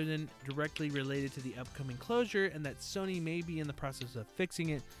rather than directly related to the upcoming closure, and that Sony may be in the process of fixing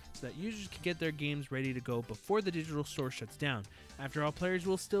it so that users can get their games ready to go before the digital store shuts down. After all, players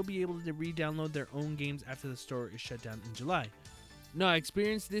will still be able to re-download their own games after the store is shut down in July. No, I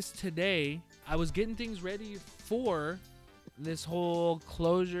experienced this today. I was getting things ready for this whole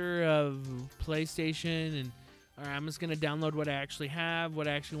closure of PlayStation, and all right, I'm just going to download what I actually have, what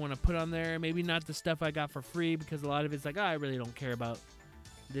I actually want to put on there. Maybe not the stuff I got for free, because a lot of it's like, oh, I really don't care about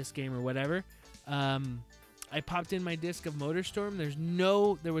this game or whatever. I popped in my disc of MotorStorm.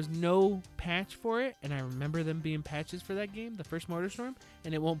 There was no patch for it, and I remember them being patches for that game, the first MotorStorm,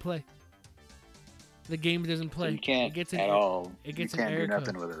 and it won't play. The game doesn't play. So you can't it gets at all. It gets you can't an do error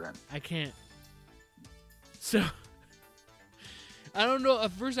nothing code. with it then. I can't. So I don't know.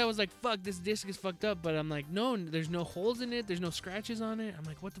 At first, I was like, "Fuck, this disc is fucked up," but I'm like, "No, there's no holes in it. There's no scratches on it." I'm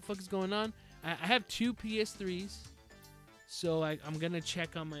like, "What the fuck is going on?" I have 2 PS3s, so I'm gonna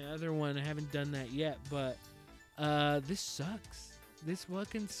check on my other one. I haven't done that yet, but this sucks. This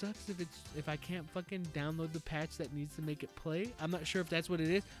fucking sucks if I can't fucking download the patch that needs to make it play. I'm not sure if that's what it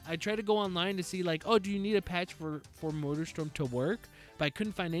is. I tried to go online to see like, oh, do you need a patch for MotorStorm to work? But I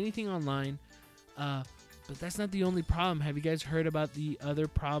couldn't find anything online. But that's not the only problem. Have you guys heard about the other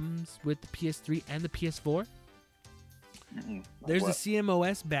problems with the PS3 and the PS4? Like There's what? a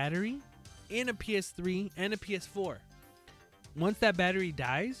CMOS battery in a PS3 and a PS4. Once that battery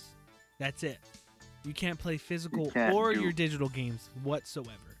dies, that's it. You can't play physical can't or do- your digital games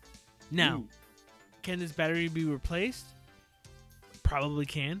whatsoever. Now, can this battery be replaced? Probably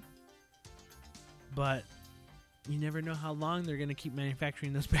can. But you never know how long they're going to keep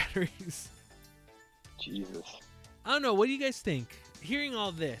manufacturing those batteries. Jesus. I don't know. What do you guys think? Hearing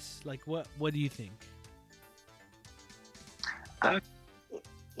all this, like, what do you think?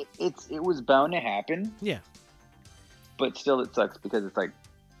 It was bound to happen, Yeah. but still it sucks because it's like,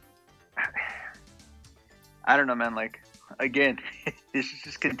 I don't know, man. Like, again, this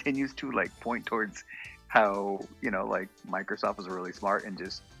just continues to like point towards how, you know, like Microsoft was really smart and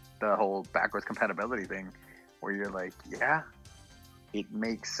just the whole backwards compatibility thing where you're like, yeah, it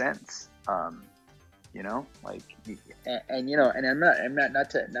makes sense. You know, like, and you know, and I'm not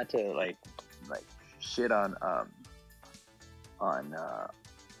to like shit on I'm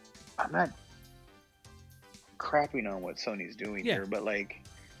not crapping on what Sony's doing Yeah. here, but like,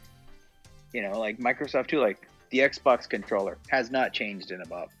 you know, like Microsoft too, like the Xbox controller has not changed in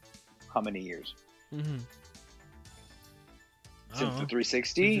about how many years? Mm-hmm. Since the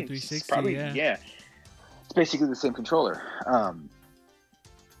 360? Since the 360, It's probably, yeah. It's basically the same controller.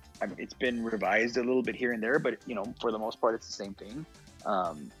 I mean, it's been revised a little bit here and there, but you know, for the most part, it's the same thing.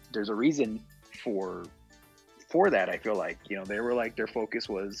 There's a reason for that. I feel like, you know, they were like, their focus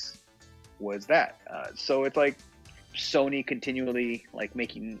was that. So it's like Sony continually like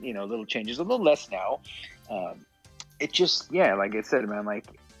making, you know, little changes, a little less now. It just, yeah, like I said, man, like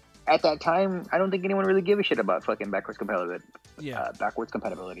at that time, I don't think anyone really gave a shit about fucking backwards compatibility. Yeah.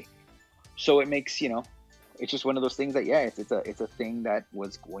 So it makes, you know, it's just one of those things that, yeah, it's a thing that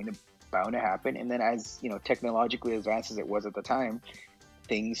was bound to happen. And then as, you know, technologically advanced as it was at the time,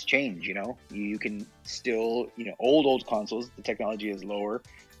 things change, you know, you can still, you know, old consoles, the technology is lower,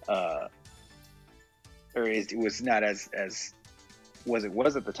 it was not as was it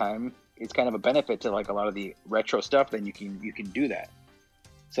was at the time. It's kind of a benefit to like a lot of the retro stuff. Then you can do that.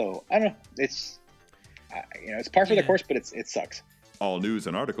 So I don't know. It's you know, it's par for the course, but it sucks. All news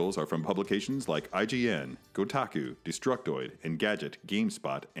and articles are from publications like IGN, Kotaku, Destructoid, Engadget,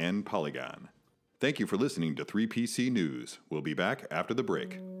 GameSpot, and Polygon. Thank you for listening to 3PC News. We'll be back after the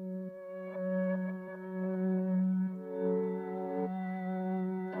break.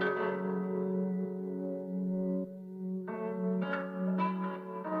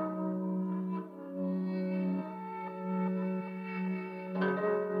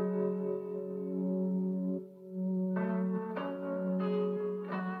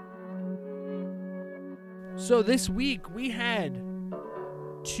 So this week we had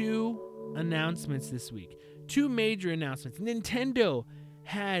 2 announcements this week. 2 major announcements. Nintendo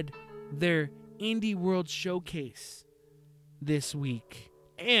had their Indie World Showcase this week.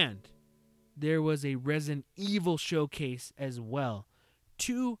 And there was a Resident Evil Showcase as well.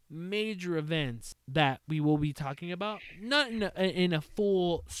 2 major events that we will be talking about. Not in a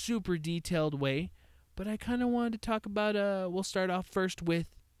full, super detailed way. But I kind of wanted to talk about, we'll start off first with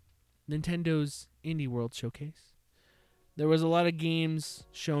Nintendo's Indie World Showcase. There was a lot of games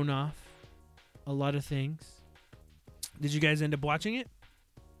shown off, a lot of things. Did you guys end up watching it?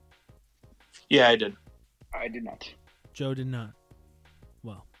 Yeah, I did. I did not. Joe did not.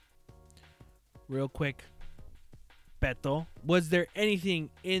 Well, real quick, Beto, was there anything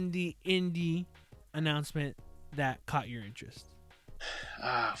in the indie announcement that caught your interest?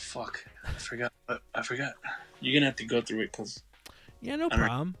 Ah, fuck. I forgot. You're gonna have to go through it because Yeah, no I don't-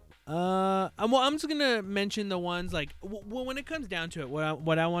 problem. Well, I'm just gonna mention the ones like when it comes down to it.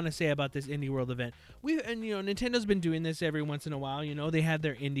 What I want to say about this Indie World event, Nintendo's been doing this every once in a while. You know, they have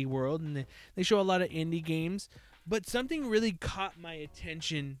their Indie World and they show a lot of indie games. But something really caught my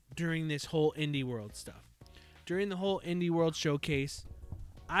attention during this whole Indie World stuff. During the whole Indie World showcase,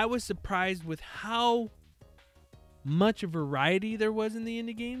 I was surprised with how much variety there was in the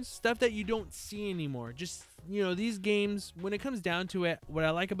indie games. Stuff that you don't see anymore. Just, these games, when it comes down to it, what I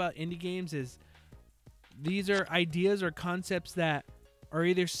like about indie games is these are ideas or concepts that are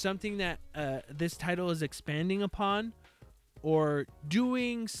either something that this title is expanding upon, or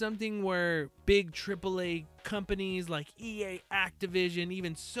doing something where big AAA companies like EA, Activision,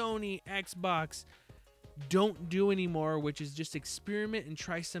 even Sony, Xbox don't do anymore, which is just experiment and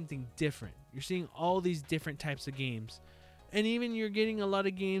try something different. You're seeing all these different types of games. And even you're getting a lot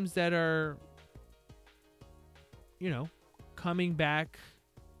of games that are, coming back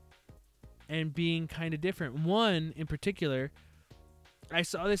and being kind of different. One in particular, I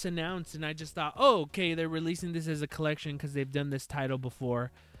saw this announced and I just thought, oh, okay, they're releasing this as a collection because they've done this title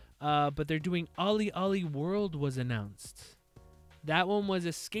before. But they're doing Ollie Ollie World was announced. That one was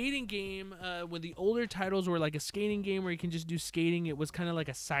a skating game. When the older titles were like a skating game where you can just do skating, it was kind of like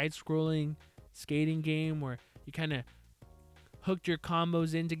a side-scrolling skating game where you kind of hooked your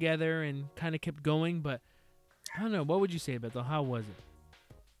combos in together and kind of kept going. But I don't know. What would you say, Bethel? How was it?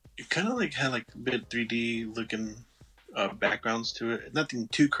 It kind of like had like a bit 3D looking backgrounds to it. Nothing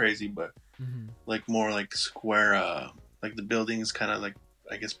too crazy, but like more like square. Like the buildings kind of like,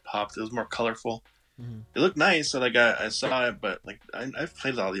 I guess, popped. It was more colorful. It looked nice, so like I saw it, but like I've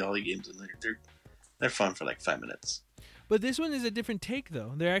played all the Ollie games and they're fun for like 5 minutes. But this one is a different take,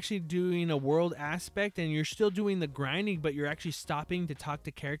 though. They're actually doing a world aspect, and you're still doing the grinding, but you're actually stopping to talk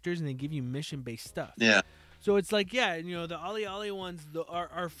to characters, and they give you mission-based stuff. Yeah. So it's like, the Ollie Ollie ones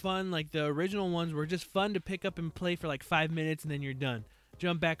are fun. Like the original ones were just fun to pick up and play for like 5 minutes, and then you're done.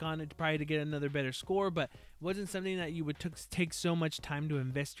 Jump back on it probably to get another better score, but it wasn't something that you would take so much time to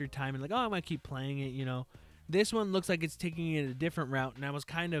invest your time and like, oh, I'm going to keep playing it, This one looks like it's taking it a different route, and I was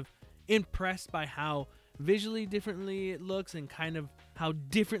kind of impressed by how visually differently it looks and kind of how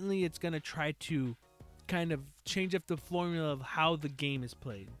differently it's going to try to kind of change up the formula of how the game is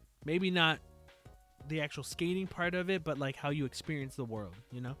played. Maybe not the actual skating part of it, but like how you experience the world,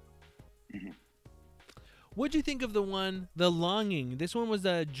 What'd you think of The Longing? This one was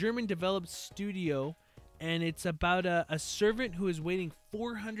a German-developed studio, and it's about a servant who is waiting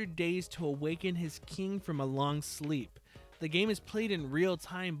 400 days to awaken his king from a long sleep. The game is played in real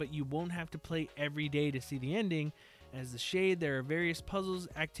time, but you won't have to play every day to see the ending. As the Shade, there are various puzzles,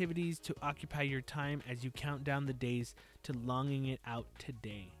 activities to occupy your time as you count down the days to longing it out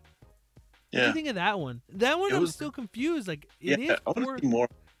today. Yeah. What do you think of that one? That one, I'm still confused. Like, it is I want to see more.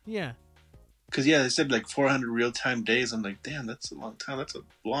 Yeah. Because, they said like 400 real-time days. I'm like, damn, that's a long time. That's a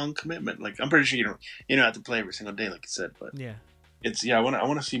long commitment. Like, I'm pretty sure you don't have to play every single day, like you said. But yeah, I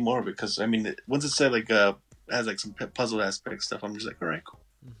want to see more because, I mean, once it said like has like some puzzle aspect stuff, I'm just like, all right, cool.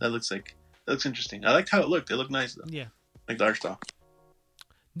 That looks interesting. I liked how it looked. It looked nice though. Yeah. Like the art style.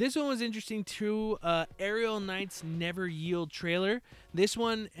 This one was interesting too. Aerial Knight's Never Yield trailer. This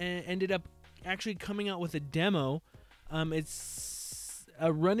one ended up actually coming out with a demo. It's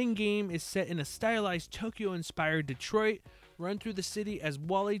a running game is set in a stylized Tokyo-inspired Detroit, run through the city as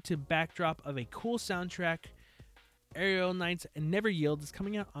Wally to backdrop of a cool soundtrack. Aerial Knight's Never Yield is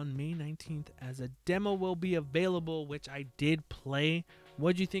coming out on May 19th as a demo will be available, which I did play.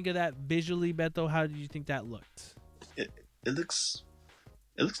 What'd you think of that visually, Beto? How did you think that looked? It looks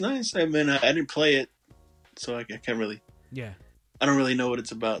nice. I mean, I didn't play it, so I can't really. Yeah. I don't really know what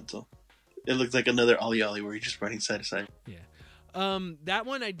it's about, so it looks like another Ollie Ollie where you're just running side to side. Yeah. That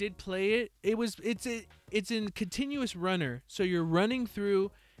one I did play it. It's in continuous runner, so you're running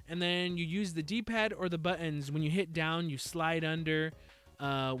through, and then you use the D-pad or the buttons. When you hit down, you slide under.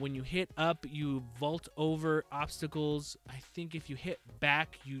 When you hit up, you vault over obstacles. I think if you hit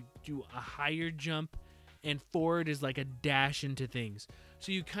back, you do a higher jump, and forward is like a dash into things.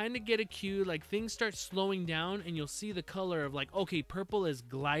 So you kind of get a cue, like things start slowing down, and you'll see the color of like, okay, purple is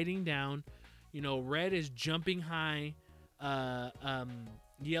gliding down, red is jumping high.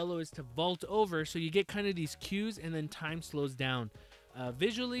 Yellow is to vault over, so you get kind of these cues, and then time slows down.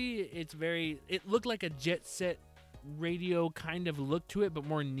 Visually, it looked like a Jet Set Radio kind of look to it, but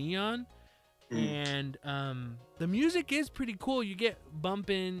more neon. And the music is pretty cool. You get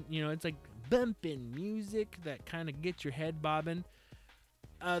bumping, it's like bumping music that kind of gets your head bobbing.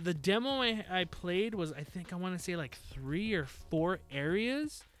 The demo I played was, I want to say like 3 or 4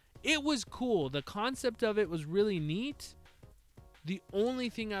 areas. It was cool. The concept of it was really neat. The only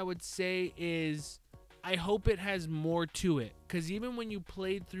thing I would say is I hope it has more to it, because even when you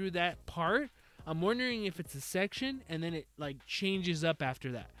played through that part, I'm wondering if it's a section and then it like changes up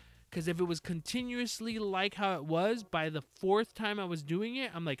after that. Because if it was continuously like how it was, by the 4th time I was doing it,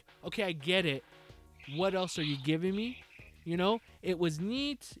 I'm like, okay, I get it. What else are you giving me? It was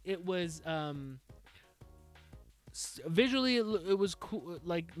neat. It was visually it was cool,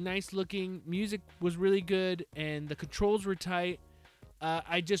 like nice looking. Music was really good, and the controls were tight.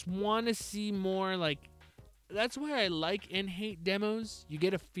 I just want to see more. Like, that's why I like and hate demos. You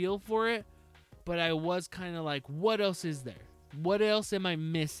get a feel for it, but I was kind of like, what else is there? What else am I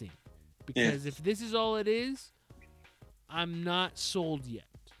missing? Because if this is all it is, I'm not sold yet.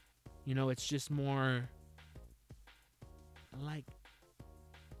 You know, it's just more like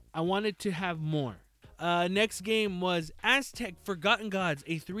I wanted to have more. Next game was Aztec Forgotten Gods,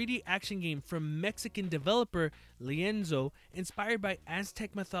 a 3D action game from Mexican developer Lienzo, inspired by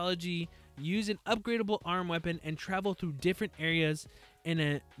Aztec mythology. Use an upgradable arm weapon and travel through different areas in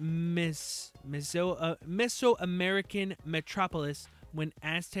a Mesoamerican metropolis when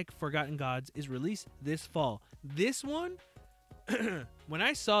Aztec Forgotten Gods is released this fall. This one, when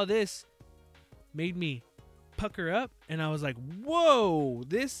I saw this, made me pucker up, and I was like, whoa,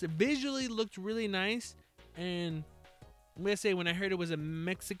 this visually looked really nice. And I'm gonna say, when I heard it was a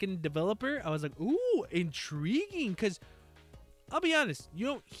Mexican developer, I was like, ooh, intriguing, because I'll be honest, you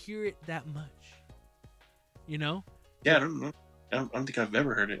don't hear it that much, you know? Yeah, I don't know. I don't think I've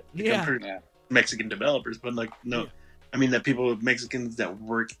ever heard it. Like, Yeah. I've heard Mexican developers, but like, no. Yeah. I mean, that people, Mexicans that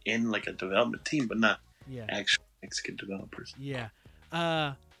work in like a development team, but not Yeah. actual Mexican developers. Yeah.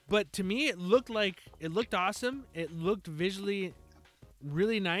 But to me, it looked awesome. It looked visually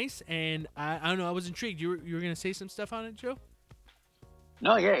really nice, and I don't know, I was intrigued. You were gonna say some stuff on it, Joe?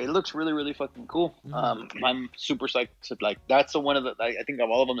 No, yeah, it looks really, really fucking cool. I'm super psyched. Like, that's the one of the, I think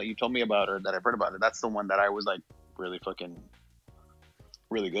of all of them that you told me about or that I've heard about it, that's the one that I was like really fucking,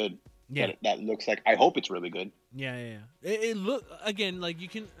 really good. Yeah. That looks like, I hope it's really good. Yeah. It look, again, like you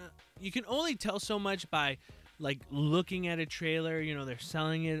can only tell so much by like looking at a trailer. You know, they're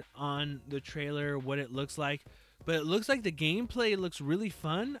selling it on the trailer, what it looks like. But it looks like the gameplay looks really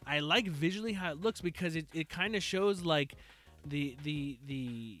fun. I like visually how it looks because it kind of shows like the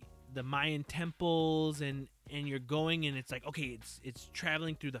Mayan temples, and you're going, and it's like, okay, it's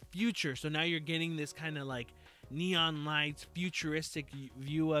traveling through the future. So now you're getting this kind of like neon lights, futuristic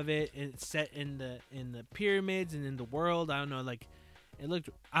view of it, and it's set in the pyramids and in the world. I don't know, like it looked,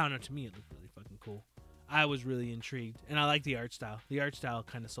 I don't know, to me it looked really fucking cool. I was really intrigued, and I like the art style. The art style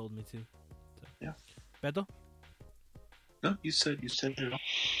kind of sold me too. So. Yeah. Beto? No, you said it all.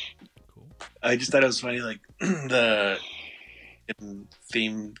 Cool. I just thought it was funny, like the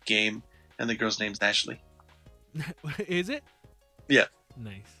themed game, and the girl's name's Ashley. Is it? Yeah.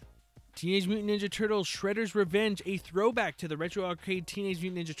 Nice. Teenage Mutant Ninja Turtles Shredder's Revenge, a throwback to the retro arcade Teenage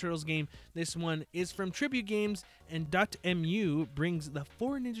Mutant Ninja Turtles game. This one is from Tribute Games, and .mu brings the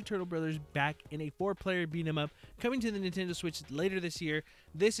 4 Ninja Turtle brothers back in a 4-player beat-em up, coming to the Nintendo Switch later this year.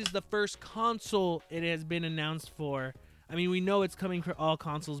 This is the first console it has been announced for. I mean, we know it's coming for all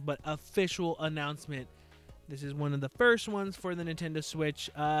consoles, but official announcement. This is one of the first ones for the Nintendo Switch.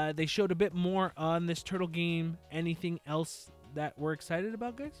 They showed a bit more on this turtle game. Anything else that we're excited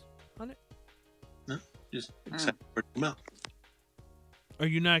about, guys, on it? No, just excited for it to come out. Are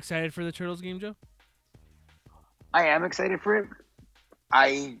you not excited for the Turtles game, Joe? I am excited for it.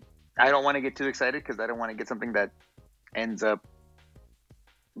 I don't want to get too excited because I don't want to get something that ends up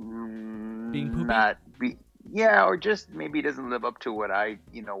Being poopy? not be, yeah, or just maybe doesn't live up to what I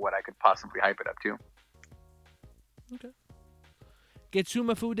could possibly hype it up to. Okay.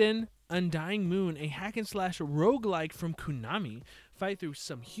 Getsuma Fuden Undying Moon, a hack and slash roguelike from Konami. Fight through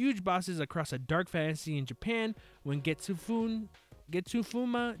some huge bosses across a dark fantasy in Japan when Getsufuma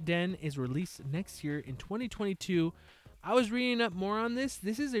Den is released next year in 2022. I was reading up more on this.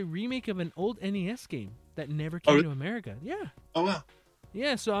 This is a remake of an old NES game that never came to America. Yeah. Oh wow.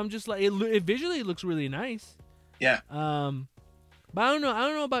 Yeah, so I'm just like, it visually looks really nice. Yeah. But I don't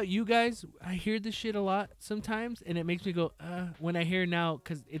know about you guys. I hear this shit a lot sometimes, and it makes me go, when I hear now,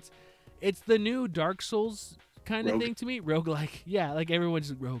 because it's the new Dark Souls kind of thing to me. Roguelike. Yeah, like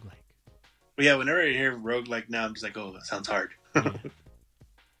everyone's roguelike. But yeah, whenever I hear roguelike now, I'm just like, oh, that sounds hard. Yeah.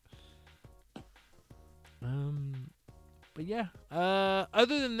 But yeah.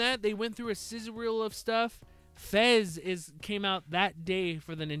 Other than that, they went through a sizzle reel of stuff. Fez came out that day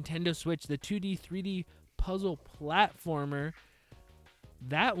for the Nintendo Switch, the 2D, 3D puzzle platformer.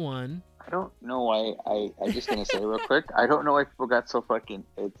 That one. I don't know why. I'm just gonna say real quick. I don't know why people got so fucking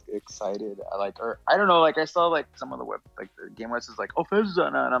excited. I don't know. Like I saw like some of the the Game West is like, oh, Fez is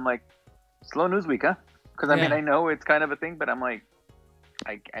on, and I'm like, slow news week, huh? Because I mean, I know it's kind of a thing, but I'm like,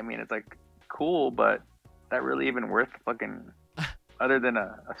 I mean, it's like cool, but that really even worth fucking other than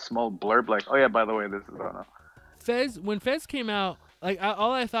a small blurb like, oh yeah, by the way, this is on. Fez, when Fez came out, like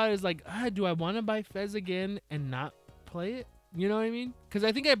all I thought is like, do I want to buy Fez again and not play it? You know what I mean? Because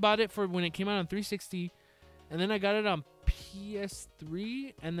I think I bought it for when it came out on 360, and then I got it on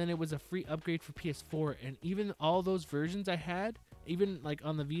PS3, and then it was a free upgrade for PS4. And even all those versions I had, even like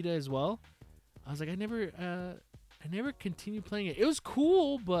on the Vita as well, I was like, I never continued playing it. It was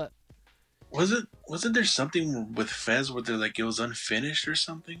cool, but Wasn't there something with Fez where they're like it was unfinished or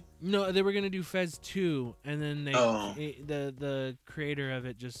something? No, they were gonna do Fez 2, and then Oh. the creator of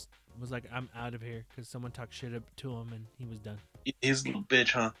it just was like, I'm out of here because someone talked shit up to him and he was done. He's a little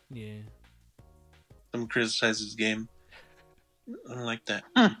bitch, huh? Yeah. Someone criticizes his game. I don't like that.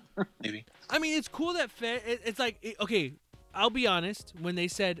 Maybe. I mean, it's cool that Fez. It's like, okay, I'll be honest. When they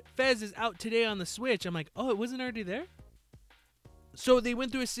said Fez is out today on the Switch, I'm like, oh, it wasn't already there. So they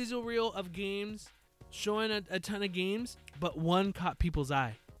went through a sizzle reel of games, showing a ton of games, but one caught people's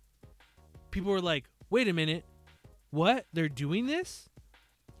eye. People were like, wait a minute, what? They're doing this?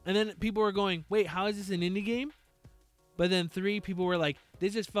 And then people were going, wait, how is this an indie game? But then 3 people were like,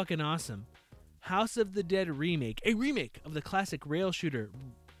 this is fucking awesome. House of the Dead remake, a remake of the classic rail shooter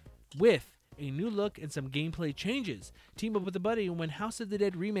with a new look and some gameplay changes. Team up with a buddy when House of the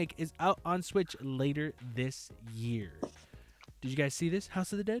Dead remake is out on Switch later this year. Did you guys see this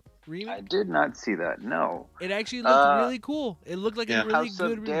House of the Dead remake? I did not see that. No. It actually looked really cool. It looked like Yeah. a really House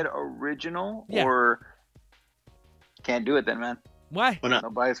good of Dead original Yeah. or can't do it then, man. Why? Why not? No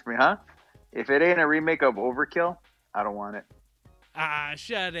bias for me, huh? If it ain't a remake of Overkill, I don't want it. Ah,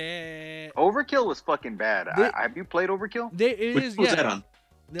 shut it. Overkill was fucking bad. They- Have you played Overkill? It Which is, was yeah. that on?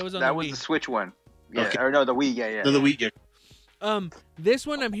 That was on That the was Wii. the Switch one. Yeah, Okay. or no, the Wii. Yeah. No, the week. This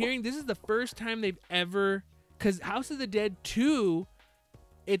one I'm hearing, this is the first time they've ever, because House of the Dead 2,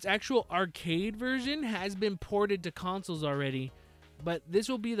 its actual arcade version has been ported to consoles already, but this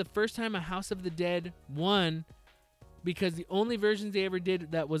will be the first time a House of the Dead 1, because the only versions they ever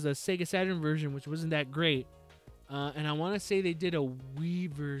did that was a Sega Saturn version, which wasn't that great, and I want to say they did a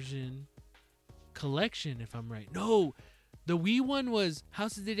Wii version collection, if I'm right. No, the Wii one was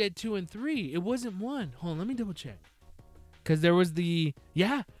House of the Dead 2 and 3. It wasn't 1. Hold on, let me double check. Because there was 2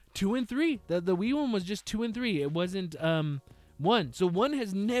 and 3. The Wii one was just 2 and 3. It wasn't 1. So 1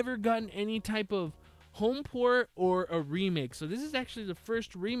 has never gotten any type of home port or a remake. So this is actually the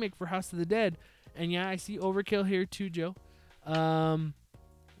first remake for House of the Dead. And yeah, I see Overkill here too, Joe.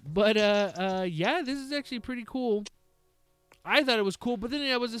 But yeah, this is actually pretty cool. I thought it was cool, but then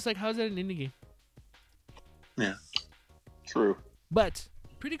I was just like, how's that an indie game? Yeah. True. But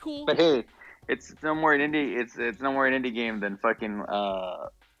pretty cool. But hey, it's no more an indie. It's no more an indie game than fucking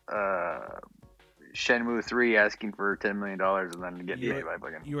Shenmue 3 asking for $10 million and then getting Yeah. paid by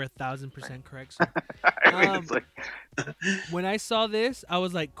fucking. You were 1,000% correct, sir. I mean, it's like, When I saw this, I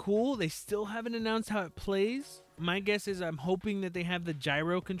was like, cool. They still haven't announced how it plays. My guess is I'm hoping that they have the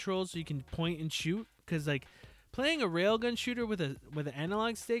gyro controls so you can point and shoot. Because, like, playing a railgun shooter with an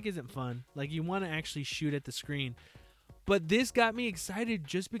analog stick isn't fun. Like, you want to actually shoot at the screen. But this got me excited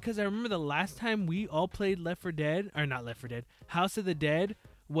just because I remember the last time we all played Left 4 Dead, or not Left 4 Dead, House of the Dead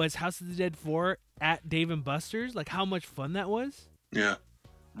was House of the Dead 4 at Dave & Buster's. Like, how much fun that was. Yeah.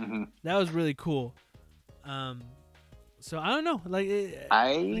 mhm. That was really cool. So I don't know. Like, it's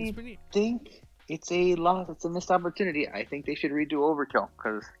I pretty neat. think it's a loss. It's a missed opportunity. I think they should redo Overkill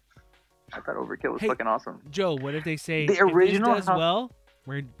because I thought Overkill was Hey, fucking awesome. Joe, what if they say The if original this does well,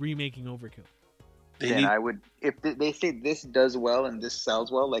 we're remaking Overkill? They Then need. I would, if they say this does well and this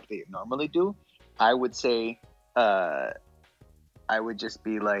sells well like they normally do, I would say, I would just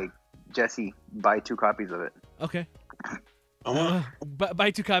be like, Jesse, buy 2 copies of it. Okay. I want.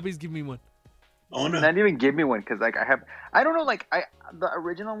 Buy 2 copies. Give me one. I want to. Not even give me one because like I don't know, like the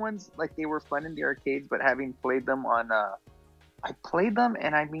original ones, like they were fun in the arcades, but having played them on I played them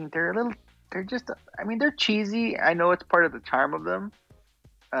and I mean they're they're cheesy. I know it's part of the charm of them.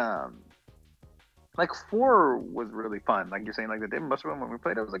 Like 4 was really fun. Like you're saying, like the Dave & Buster one when we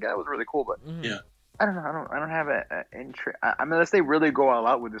played, I was like, that was really cool. But Mhm. Yeah. I don't know. I don't have a interest. I mean, unless they really go all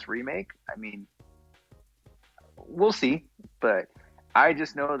out with this remake. I mean, we'll see. But I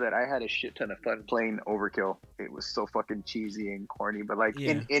just know that I had a shit ton of fun playing Overkill. It was so fucking cheesy and corny, but like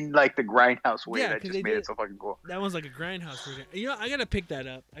Yeah. in like the grindhouse way Yeah, that 'cause just they made did- it so fucking cool. That one's like a grindhouse version. You know, I gotta pick that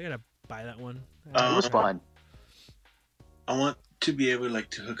up. I gotta buy that one. It was fun. I want to be able like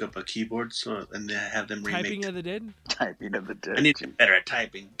to hook up a keyboard so and then have them remake. Typing of the Dead. Typing of the dead. I need to be better at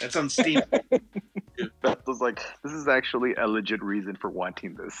typing. That's on Steam. That was like, this is actually a legit reason for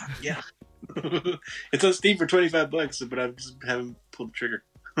wanting this. Yeah. It's on Steam for $25, but I just haven't pulled the trigger.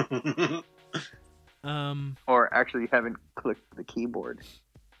 Or actually, you haven't clicked the keyboard.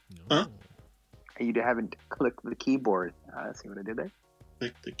 Huh? You haven't clicked the keyboard. See what I did there?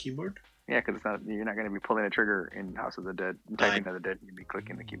 Like the keyboard? Yeah, because you're not going to be pulling a trigger in House of the Dead, typing of the Dead. You'd be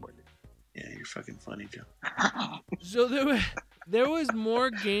clicking the keyboard. Yeah, you're fucking funny, Joe. So there was more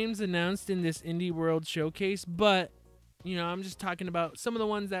games announced in this Indie World Showcase, but you know, I'm just talking about some of the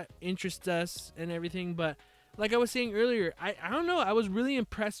ones that interest us and everything. But like I was saying earlier, I don't know. I was really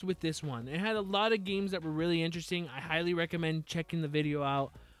impressed with this one. It had a lot of games that were really interesting. I highly recommend checking the video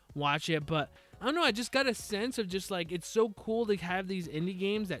out, watch it. But I don't know. I just got a sense of just like it's so cool to have these indie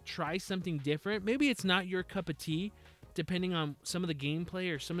games that try something different. Maybe it's not your cup of tea, depending on some of the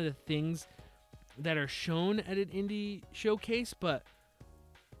gameplay or some of the things that are shown at an indie showcase. But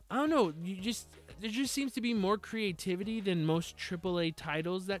I don't know. There just seems to be more creativity than most AAA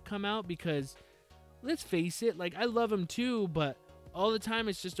titles that come out because. Let's face it, like I love them too, but all the time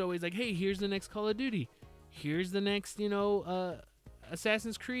it's just always like, hey, here's the next Call of Duty, here's the next,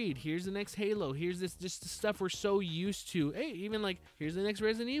 Assassin's Creed, here's the next Halo, here's this just the stuff we're so used to. Hey, even like here's the next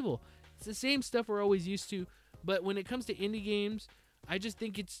Resident Evil. It's the same stuff we're always used to. But when it comes to indie games, I just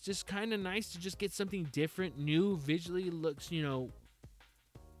think it's just kind of nice to just get something different, new, visually looks,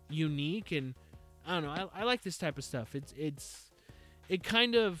 unique, and I don't know. I like this type of stuff. It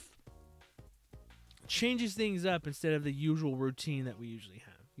kind of changes things up instead of the usual routine that we usually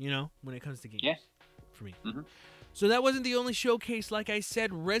have, when it comes to games. Yeah. For me. Mhm. So that wasn't the only showcase. Like I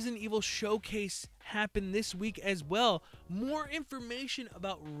said, Resident Evil Showcase happened this week as well. More information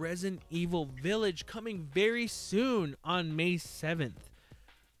about Resident Evil Village coming very soon on May 7th.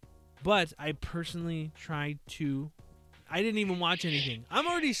 But I personally I didn't even watch anything. I'm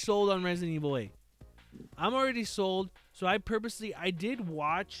already sold on Resident Evil 8. I'm already sold. So I did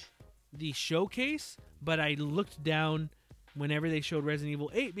watch the showcase, but I looked down whenever they showed Resident Evil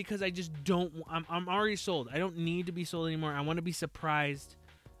 8 because I just I'm already sold. I don't need to be sold anymore. I want to be surprised.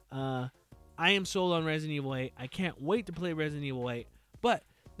 I am sold on Resident Evil 8. I can't wait to play Resident Evil 8, but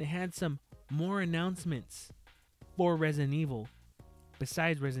they had some more announcements for Resident Evil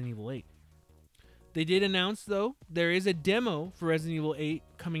besides Resident Evil 8. They did announce, though, there is a demo for Resident Evil 8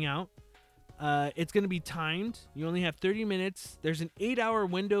 coming out. It's going to be timed. You only have 30 minutes. There's an 8-hour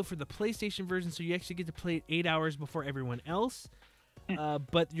window for the PlayStation version, so you actually get to play it 8 hours before everyone else.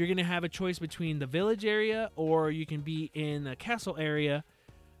 But you're going to have a choice between the village area or you can be in the castle area.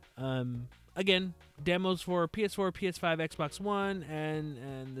 Again, demos for PS4, PS5, Xbox One,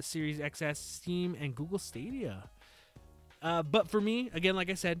 and the Series XS, Steam, and Google Stadia. But for me, again, like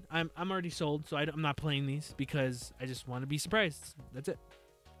I said, I'm already sold, so I'm not playing these because I just want to be surprised. That's it.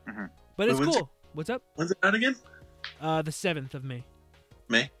 Mm-hmm. But it's When's cool. What's up? When's it out again? The 7th of May.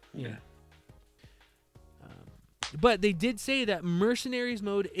 May? Yeah. But they did say that Mercenaries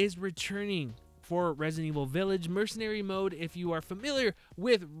mode is returning for Resident Evil Village. Mercenary mode, if you are familiar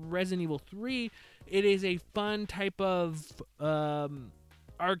with Resident Evil 3, it is a fun type of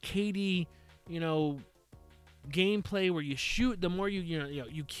arcadey, gameplay where you shoot. The more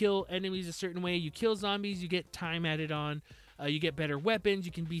you kill enemies a certain way, you kill zombies, you get time added on. You get better weapons.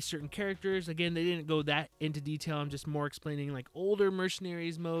 You can be certain characters. Again, they didn't go that into detail. I'm just more explaining like older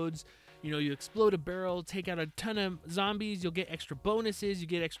Mercenaries modes. You explode a barrel, take out a ton of zombies. You'll get extra bonuses. You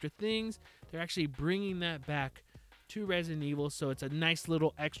get extra things. They're actually bringing that back to Resident Evil, so it's a nice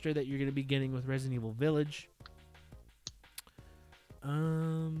little extra that you're going to be getting with Resident Evil Village.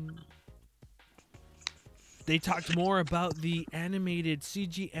 They talked more about the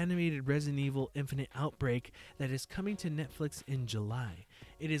CG animated Resident Evil Infinite Outbreak that is coming to Netflix in July.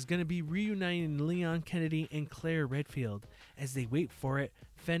 It is going to be reuniting Leon Kennedy and Claire Redfield as they wait for it,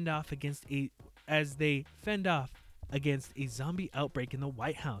 fend off against a zombie outbreak in the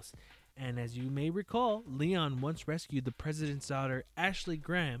White House. And as you may recall, Leon once rescued the president's daughter, Ashley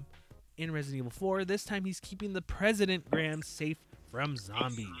Graham, in Resident Evil 4. This time he's keeping the President Graham safe from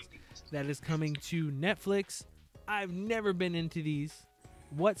zombies. That is coming to Netflix. I've never been into these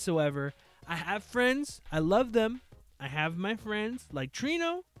whatsoever. I have friends. I love them. I have my friends like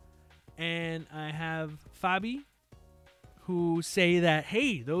Trino, and I have Fabi, who say that,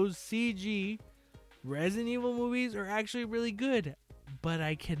 hey, those CG Resident Evil movies are actually really good, but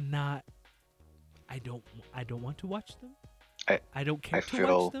I cannot. I don't want to watch them. I don't care to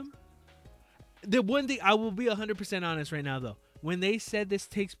watch them. The one thing, I will be 100% honest right now, though. When they said this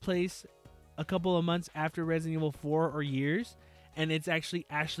takes place a couple of months after Resident Evil 4 or years, and it's actually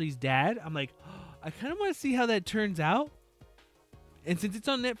Ashley's dad, I'm like, oh, I kind of want to see how that turns out. And since it's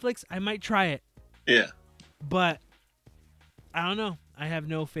on Netflix, I might try it. Yeah. But I don't know. I have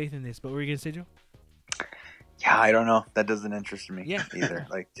no faith in this. But what were you going to say, Joe? Yeah, I don't know. That doesn't interest me Yeah. either.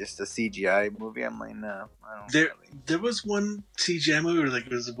 Like, just a CGI movie, I'm like, no, I don't really. There was one CGI movie where it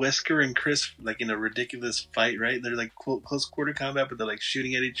was Wesker and Chris in a ridiculous fight, right? They're close quarter combat, but they're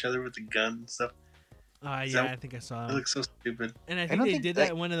shooting at each other with a gun and stuff. Yeah, I think I saw It it. looks so stupid. And I I think don't they think did that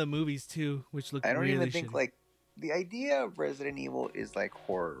in one of the movies too, which looked I don't really even think shitty. the idea of Resident Evil is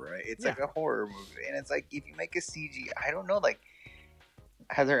horror, right? It's like a horror movie, and it's if you make a CG, I don't know,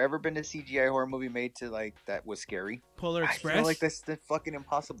 Has there ever been a CGI horror movie made to like that was scary? Polar I Express. feel like that's fucking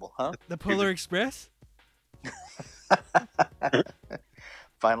impossible, huh? The Polar Express.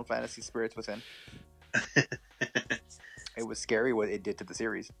 Final Fantasy Spirits Within. It was scary what it did to the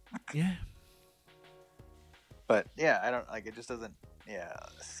series, Yeah. but yeah, I don't like it. Just doesn't. Yeah,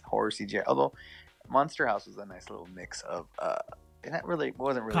 horror CGI. Although Monster House was a nice little mix of. And that really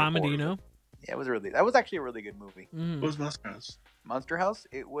wasn't really Comedy, horror, you know. but yeah, it was really. That was actually a really good movie. Mm. What was Monster House? Monster House.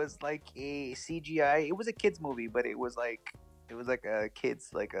 It was like a CGI. It was a kids movie, but it was like a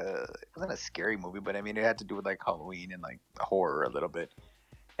kids like a. It wasn't a scary movie, but I mean it had to do with like Halloween and like horror a little bit.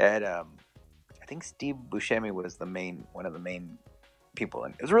 It had I think Steve Buscemi was one of the main people,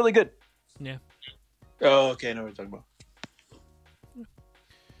 and it was really good. Yeah. Oh, okay, I know what you're talking about.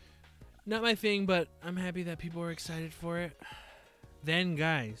 Not my thing, but I'm happy that people are excited for it. Then,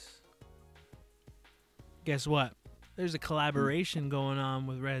 guys, guess what? There's a collaboration going on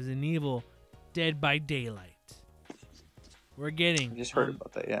with Resident Evil, Dead by Daylight. We're I getting just heard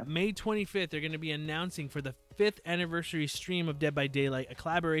about that. Yeah. May 25th. They're going to be announcing for the 5th anniversary stream of Dead by Daylight a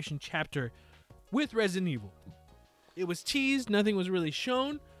collaboration chapter with Resident Evil. It was teased, nothing was really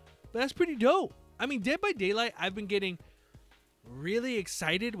shown, but that's pretty dope. I mean, Dead by Daylight, I've been getting really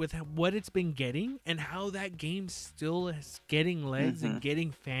excited with what it's been getting and how that game still is getting legs and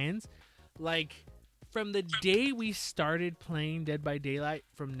getting fans. Like, from the day we started playing Dead by Daylight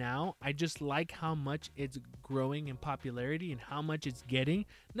from now, I just like how much it's growing in popularity and how much it's getting.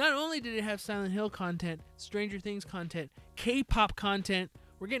 Not only did it have Silent Hill content, Stranger Things content, K-pop content,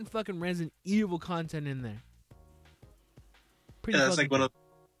 we're getting fucking Resident Evil content in there. Pretty Yeah, it's fucking like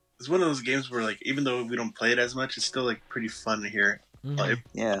it's one of those games where like even though we don't play it as much, it's still like pretty fun to hear it. Mhm. Like,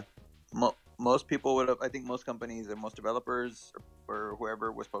 Yeah. Most people would have. I think most companies and most developers or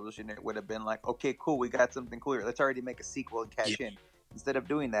whoever was publishing it would have been like, okay, cool, we got something cooler. Let's already make a sequel and cash in. Instead of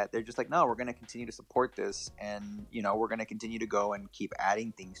doing that, they're just like, no, we're going to continue to support this, and we're going to continue to go and keep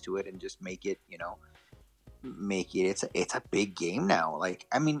adding things to it and just make it, it's a big game now. Like,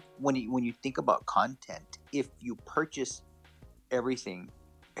 I mean, when you think about content, if you purchase everything,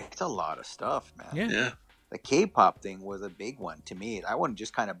 it's a lot of stuff, man. Yeah. yeah. The K-pop thing was a big one to me. That one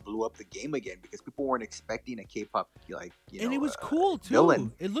just kind of blew up the game again because people weren't expecting a K-pop And it was cool too.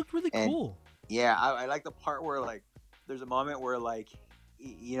 villain. It looked really And- cool. Yeah, I like the part where like there's a moment where like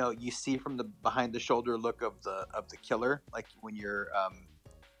you see from the behind the shoulder look of the killer, like when you're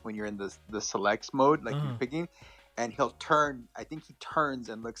in the selects mode, like Uh-huh. you're picking, and he'll turn. I think he turns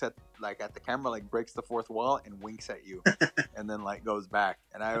and looks at the camera, like breaks the fourth wall and winks at you, and then like goes back.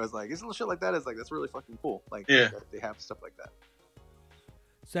 And I was like, this little shit like that is like that's really fucking cool. Like Yeah. that they have stuff like that.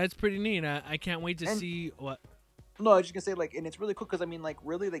 So that's pretty neat. I can't wait to And- see what. No, I was just gonna say like, and it's really cool because I mean, like,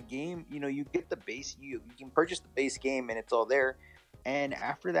 really, the game, you get the base, you can purchase the base game, and it's all there. And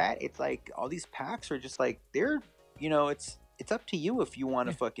after that, it's like all these packs are just like they're, it's up to you if you want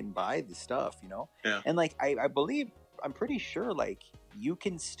to Yeah. fucking buy the stuff, Yeah. And like, I believe, I'm pretty sure, like, you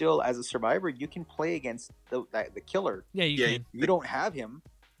can still, as a survivor, you can play against the killer. Yeah, you Yeah, can. You don't have him,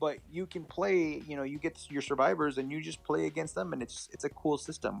 but you can play. You get your survivors, and you just play against them, and it's a cool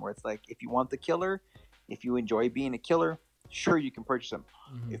system where it's like if you want the killer. If you enjoy being a killer, sure, you can purchase them.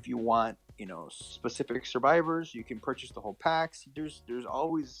 Mhm. If you want, specific survivors, you can purchase the whole packs. There's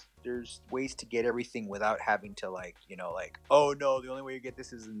ways to get everything without having to like oh no, the only way you get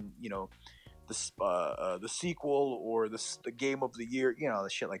this is in the sequel or the game of the year, the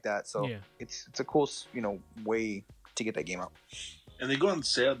shit like that. So Yeah. it's a cool way to get that game out And they go on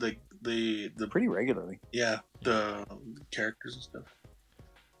sale the pretty regularly. the characters and stuff.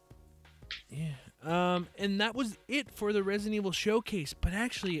 Yeah. And that was it for the Resident Evil showcase, but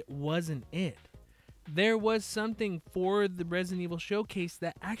actually it wasn't it. There was something for the Resident Evil showcase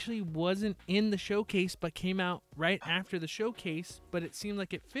that actually wasn't in the showcase but came out right after the showcase, but it seemed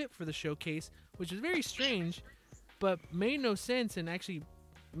like it fit for the showcase, which is very strange, but made no sense and actually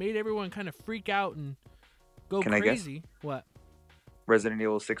made everyone kind of freak out and go Can I guess? crazy. What? Resident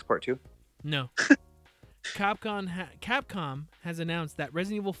Evil 6 Part 2. No. Capcom has announced that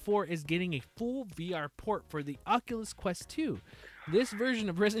Resident Evil 4 is getting a full VR port for the Oculus Quest 2. This version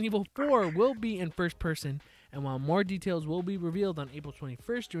of Resident Evil 4 will be in first person, and while more details will be revealed on April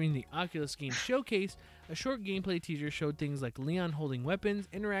 21st during the Oculus Game Showcase, a short gameplay teaser showed things like Leon holding weapons,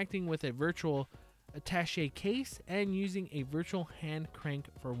 interacting with a virtual attaché case, and using a virtual hand crank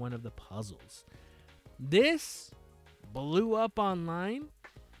for one of the puzzles. This blew up online.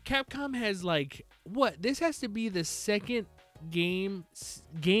 Capcom has this has to be the second game,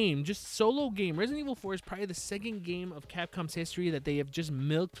 just solo game. Resident Evil 4 is probably the second game of Capcom's history that they have just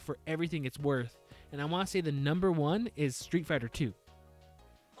milked for everything it's worth. And I want to say the number one is Street Fighter 2.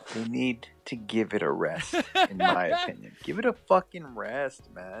 They need to give it a rest, in my opinion. Give it a fucking rest,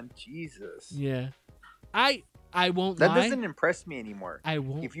 man. Jesus. Yeah. I won't That lie. doesn't impress me anymore. I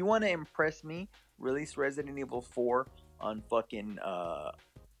won't. If you want to impress me, release Resident Evil 4 on fucking I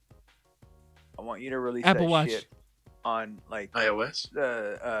want you to release Apple that Watch. shit on like iOS.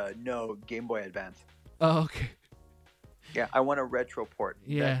 no, Game Boy Advance. Oh, okay. Yeah, I want a retro port.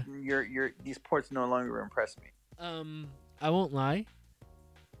 Yeah. These ports no longer impress me. I won't lie.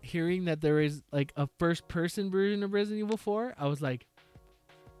 Hearing that there is like a first-person version of Resident Evil 4, I was like,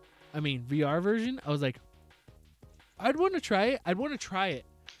 VR version. I was like, I'd want to try it.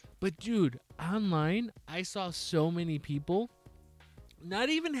 But dude, online, I saw so many people not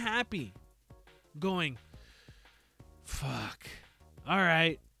even happy, going, "Fuck, all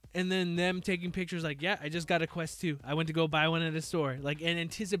right." And then them taking pictures like, yeah, I just got a Quest 2. I went to go buy one at a store. Like, in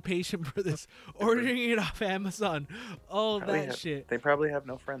anticipation for this. Ordering it off Amazon. All that shit. They probably have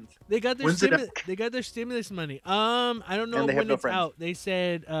no friends. They got their When's it they got their stimulus money. I don't know And they have when no it's friends. out. They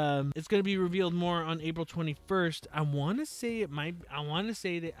said it's going to be revealed more on April 21st. I want to say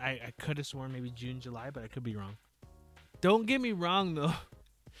that I could have sworn maybe June, July, but I could be wrong. Don't get me wrong, though.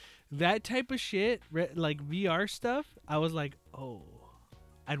 That type of shit, like VR stuff, I was like, oh,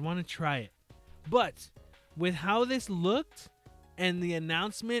 I'd want to try it. But with how this looked and the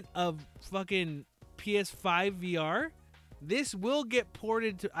announcement of fucking PS5 VR, this will get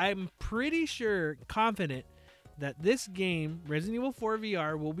ported to. I'm pretty sure, confident, that this game, Resident Evil 4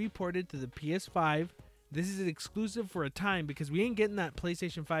 VR, will be ported to the PS5. This is an exclusive for a time because we ain't getting that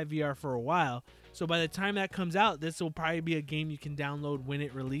PlayStation 5 VR for a while. So by the time that comes out, this will probably be a game you can download when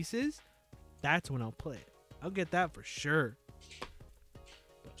it releases. That's when I'll play it. I'll get that for sure.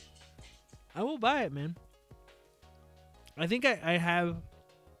 I will buy it, man. I think I have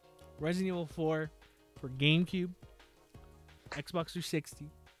Resident Evil 4 for GameCube, Xbox 360,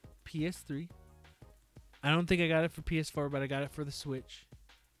 PS3. I don't think I got it for PS4, but I got it for the Switch.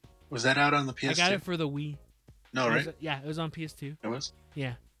 Was that out on the PS2? I got it for the Wii. No, right? It was on PS2. It was?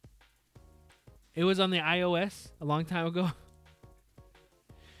 Yeah. It was on the iOS a long time ago.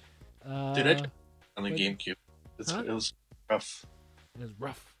 Dude, I tried on the but- GameCube. Huh? It was rough. It was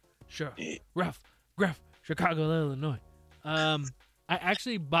rough. Sure. Yeah. Rough. Gruff. Chicago, Illinois. I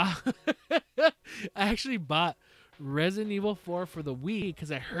actually bought Resident Evil 4 for the Wii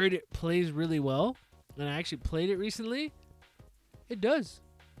because I heard it plays really well. And I actually played it recently. It does.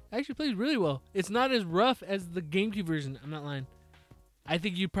 It actually plays really well. It's not as rough as the GameCube version. I'm not lying. I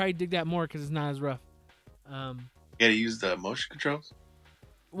think you probably dig that more because it's not as rough. You gotta use the motion controls?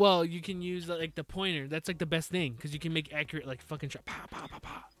 Well, you can use like the pointer. That's like the best thing because you can make accurate like fucking shot. Pa pa pa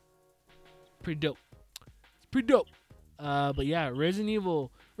pa. Pretty dope. It's pretty dope. But yeah, Resident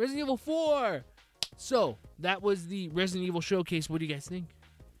Evil 4. So that was the Resident Evil showcase. What do you guys think?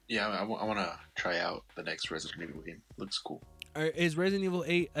 Yeah, I want to try out the next Resident Evil game. Looks cool. Is Resident Evil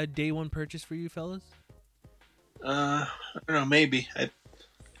 8 a day one purchase for you fellas? I don't know, maybe.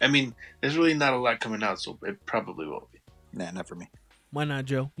 I mean, there's really not a lot coming out, so it probably will be. Nah, not for me. Why not,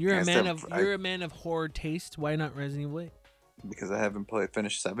 Joe? You're Yeah, a man so of you're a man of horror taste. Why not Resident Evil 8? Because I haven't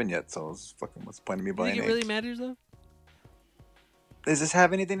finished 7 yet, so it's fucking what's the point of me You buying think it 8? really matters though? Does this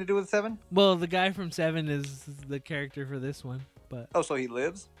have anything to do with 7? Well, the guy from 7 is the character for this one, but Oh, so he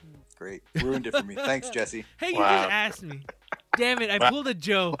lives? Great. Ruined it for me. Thanks, Jesse. hey, you Wow. just asked me. Damn it! I Wow. pulled a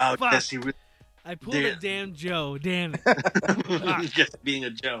Joe. Wow, Fuck! Jesse, I pulled a Damn. damn Joe. Damn it! just being a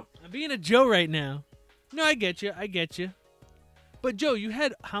Joe. I'm being a Joe right now. No, I get you. But Joe, you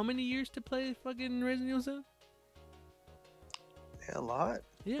had how many years to play fucking Resident Evil 7? Yeah, a lot.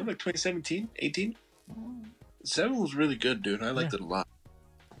 Yeah. Like 2017, 18? 7 was really good, dude. I liked Yeah. it a lot.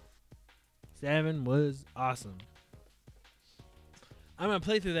 7 was awesome. I'm gonna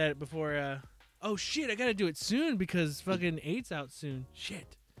play through that before. Oh shit! I gotta do it soon because fucking 8's out soon.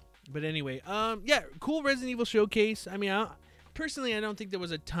 Shit. But anyway, yeah, cool Resident Evil showcase. I mean, personally, I don't think there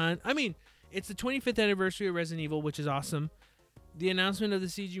was a ton. I mean, it's the 25th anniversary of Resident Evil, which is awesome. The announcement of the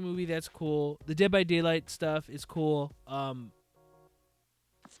CG movie, that's cool. The Dead by Daylight stuff is cool.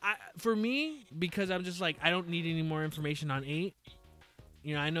 For me, because I'm just like, I don't need any more information on 8.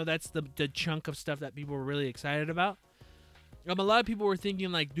 You know, I know that's the chunk of stuff that people were really excited about. A lot of people were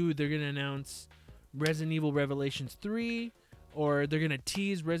thinking like, dude, they're going to announce Resident Evil Revelations 3 or they're going to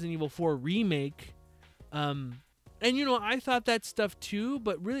tease Resident Evil 4 Remake. And, you know, I thought that stuff too,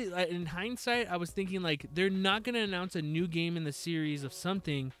 but really, like, in hindsight, I was thinking like, they're not going to announce a new game in the series of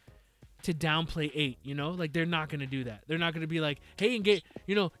something to downplay 8, you know? Like, they're not going to do that. They're not going to be like, hey, and get,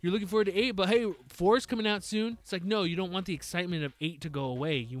 you know, you're looking forward to 8, but hey, 4's coming out soon. It's like, no, you don't want the excitement of 8 to go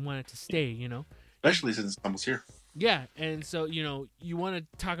away. You want it to stay, you know? Especially since it's almost here. Yeah, and so, you want to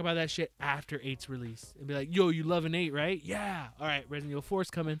talk about that shit after 8's release. And be like, yo, you loving 8, right? Yeah. All right, Resident Evil 4's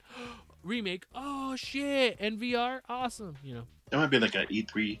coming. Remake. Oh, shit. And VR. Awesome. That might be like a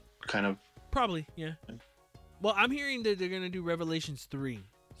E3 kind of. Probably, yeah. Well, I'm hearing that they're going to do Revelations 3.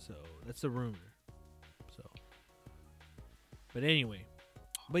 So, that's the rumor. So, but anyway.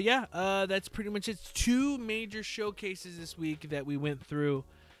 But yeah, that's pretty much it. 2 major showcases this week that we went through.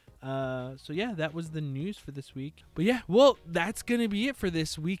 So yeah, that was the news for this week. But yeah, well, that's going to be it for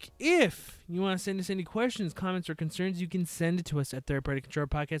this week. If you want to send us any questions, comments, or concerns, you can send it to us at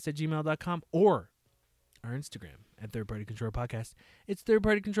thirdpartycontrollerpodcast@gmail.com or our Instagram at thirdpartycontrollerpodcast. It's Third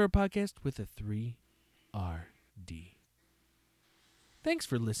Party Controller Podcast with a 3RD. Thanks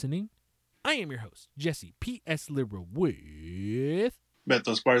for listening. I am your host, Jesse P.S. Liberal with...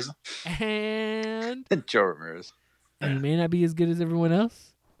 Beto Esparza. And Joe Ramirez. we may not be as good as everyone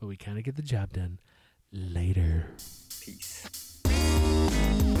else, but we kind of get the job done. Later. Peace.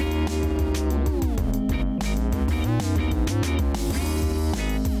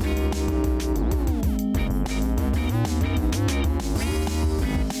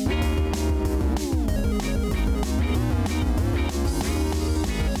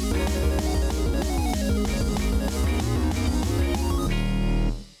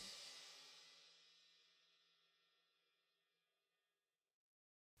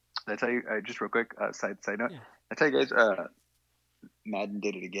 I tell you, just real quick, side note. Yeah. I tell you guys, Madden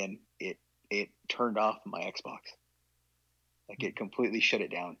did it again. It turned off my Xbox. Like it completely shut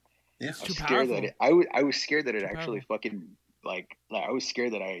it down. Yeah. I was Too scared powerful. that I was scared that it Too actually fucking like I was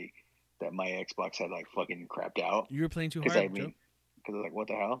scared that my Xbox had like fucking crapped out. You were playing too Because hard, I mean, Joe. because I was like, what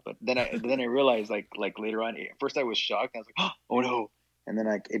the hell? But then I realized like later on. At first I was shocked. I was like, oh no. And then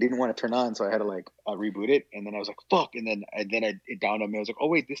it didn't want to turn on, so I had to like reboot it. And then I was like, fuck. And then it dawned on me. I was like, oh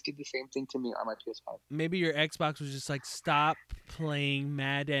wait, this did the same thing to me on my PS5. Maybe your Xbox was just like, stop playing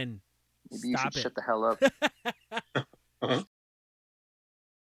Madden. Maybe you Stop should it. shut the hell up.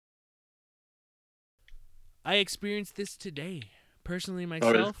 I experienced this today. Personally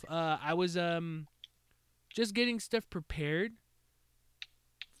myself, I was just getting stuff prepared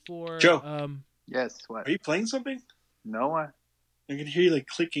for Joe. Yes. What? Are you playing something? No. I can hear you like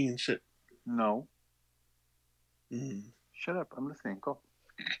clicking and shit. No. Mm. Shut up. I'm listening. Go.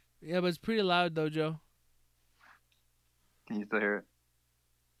 Yeah, but it's pretty loud though, Joe. Can you still hear it?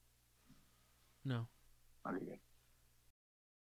 No. Okay, good.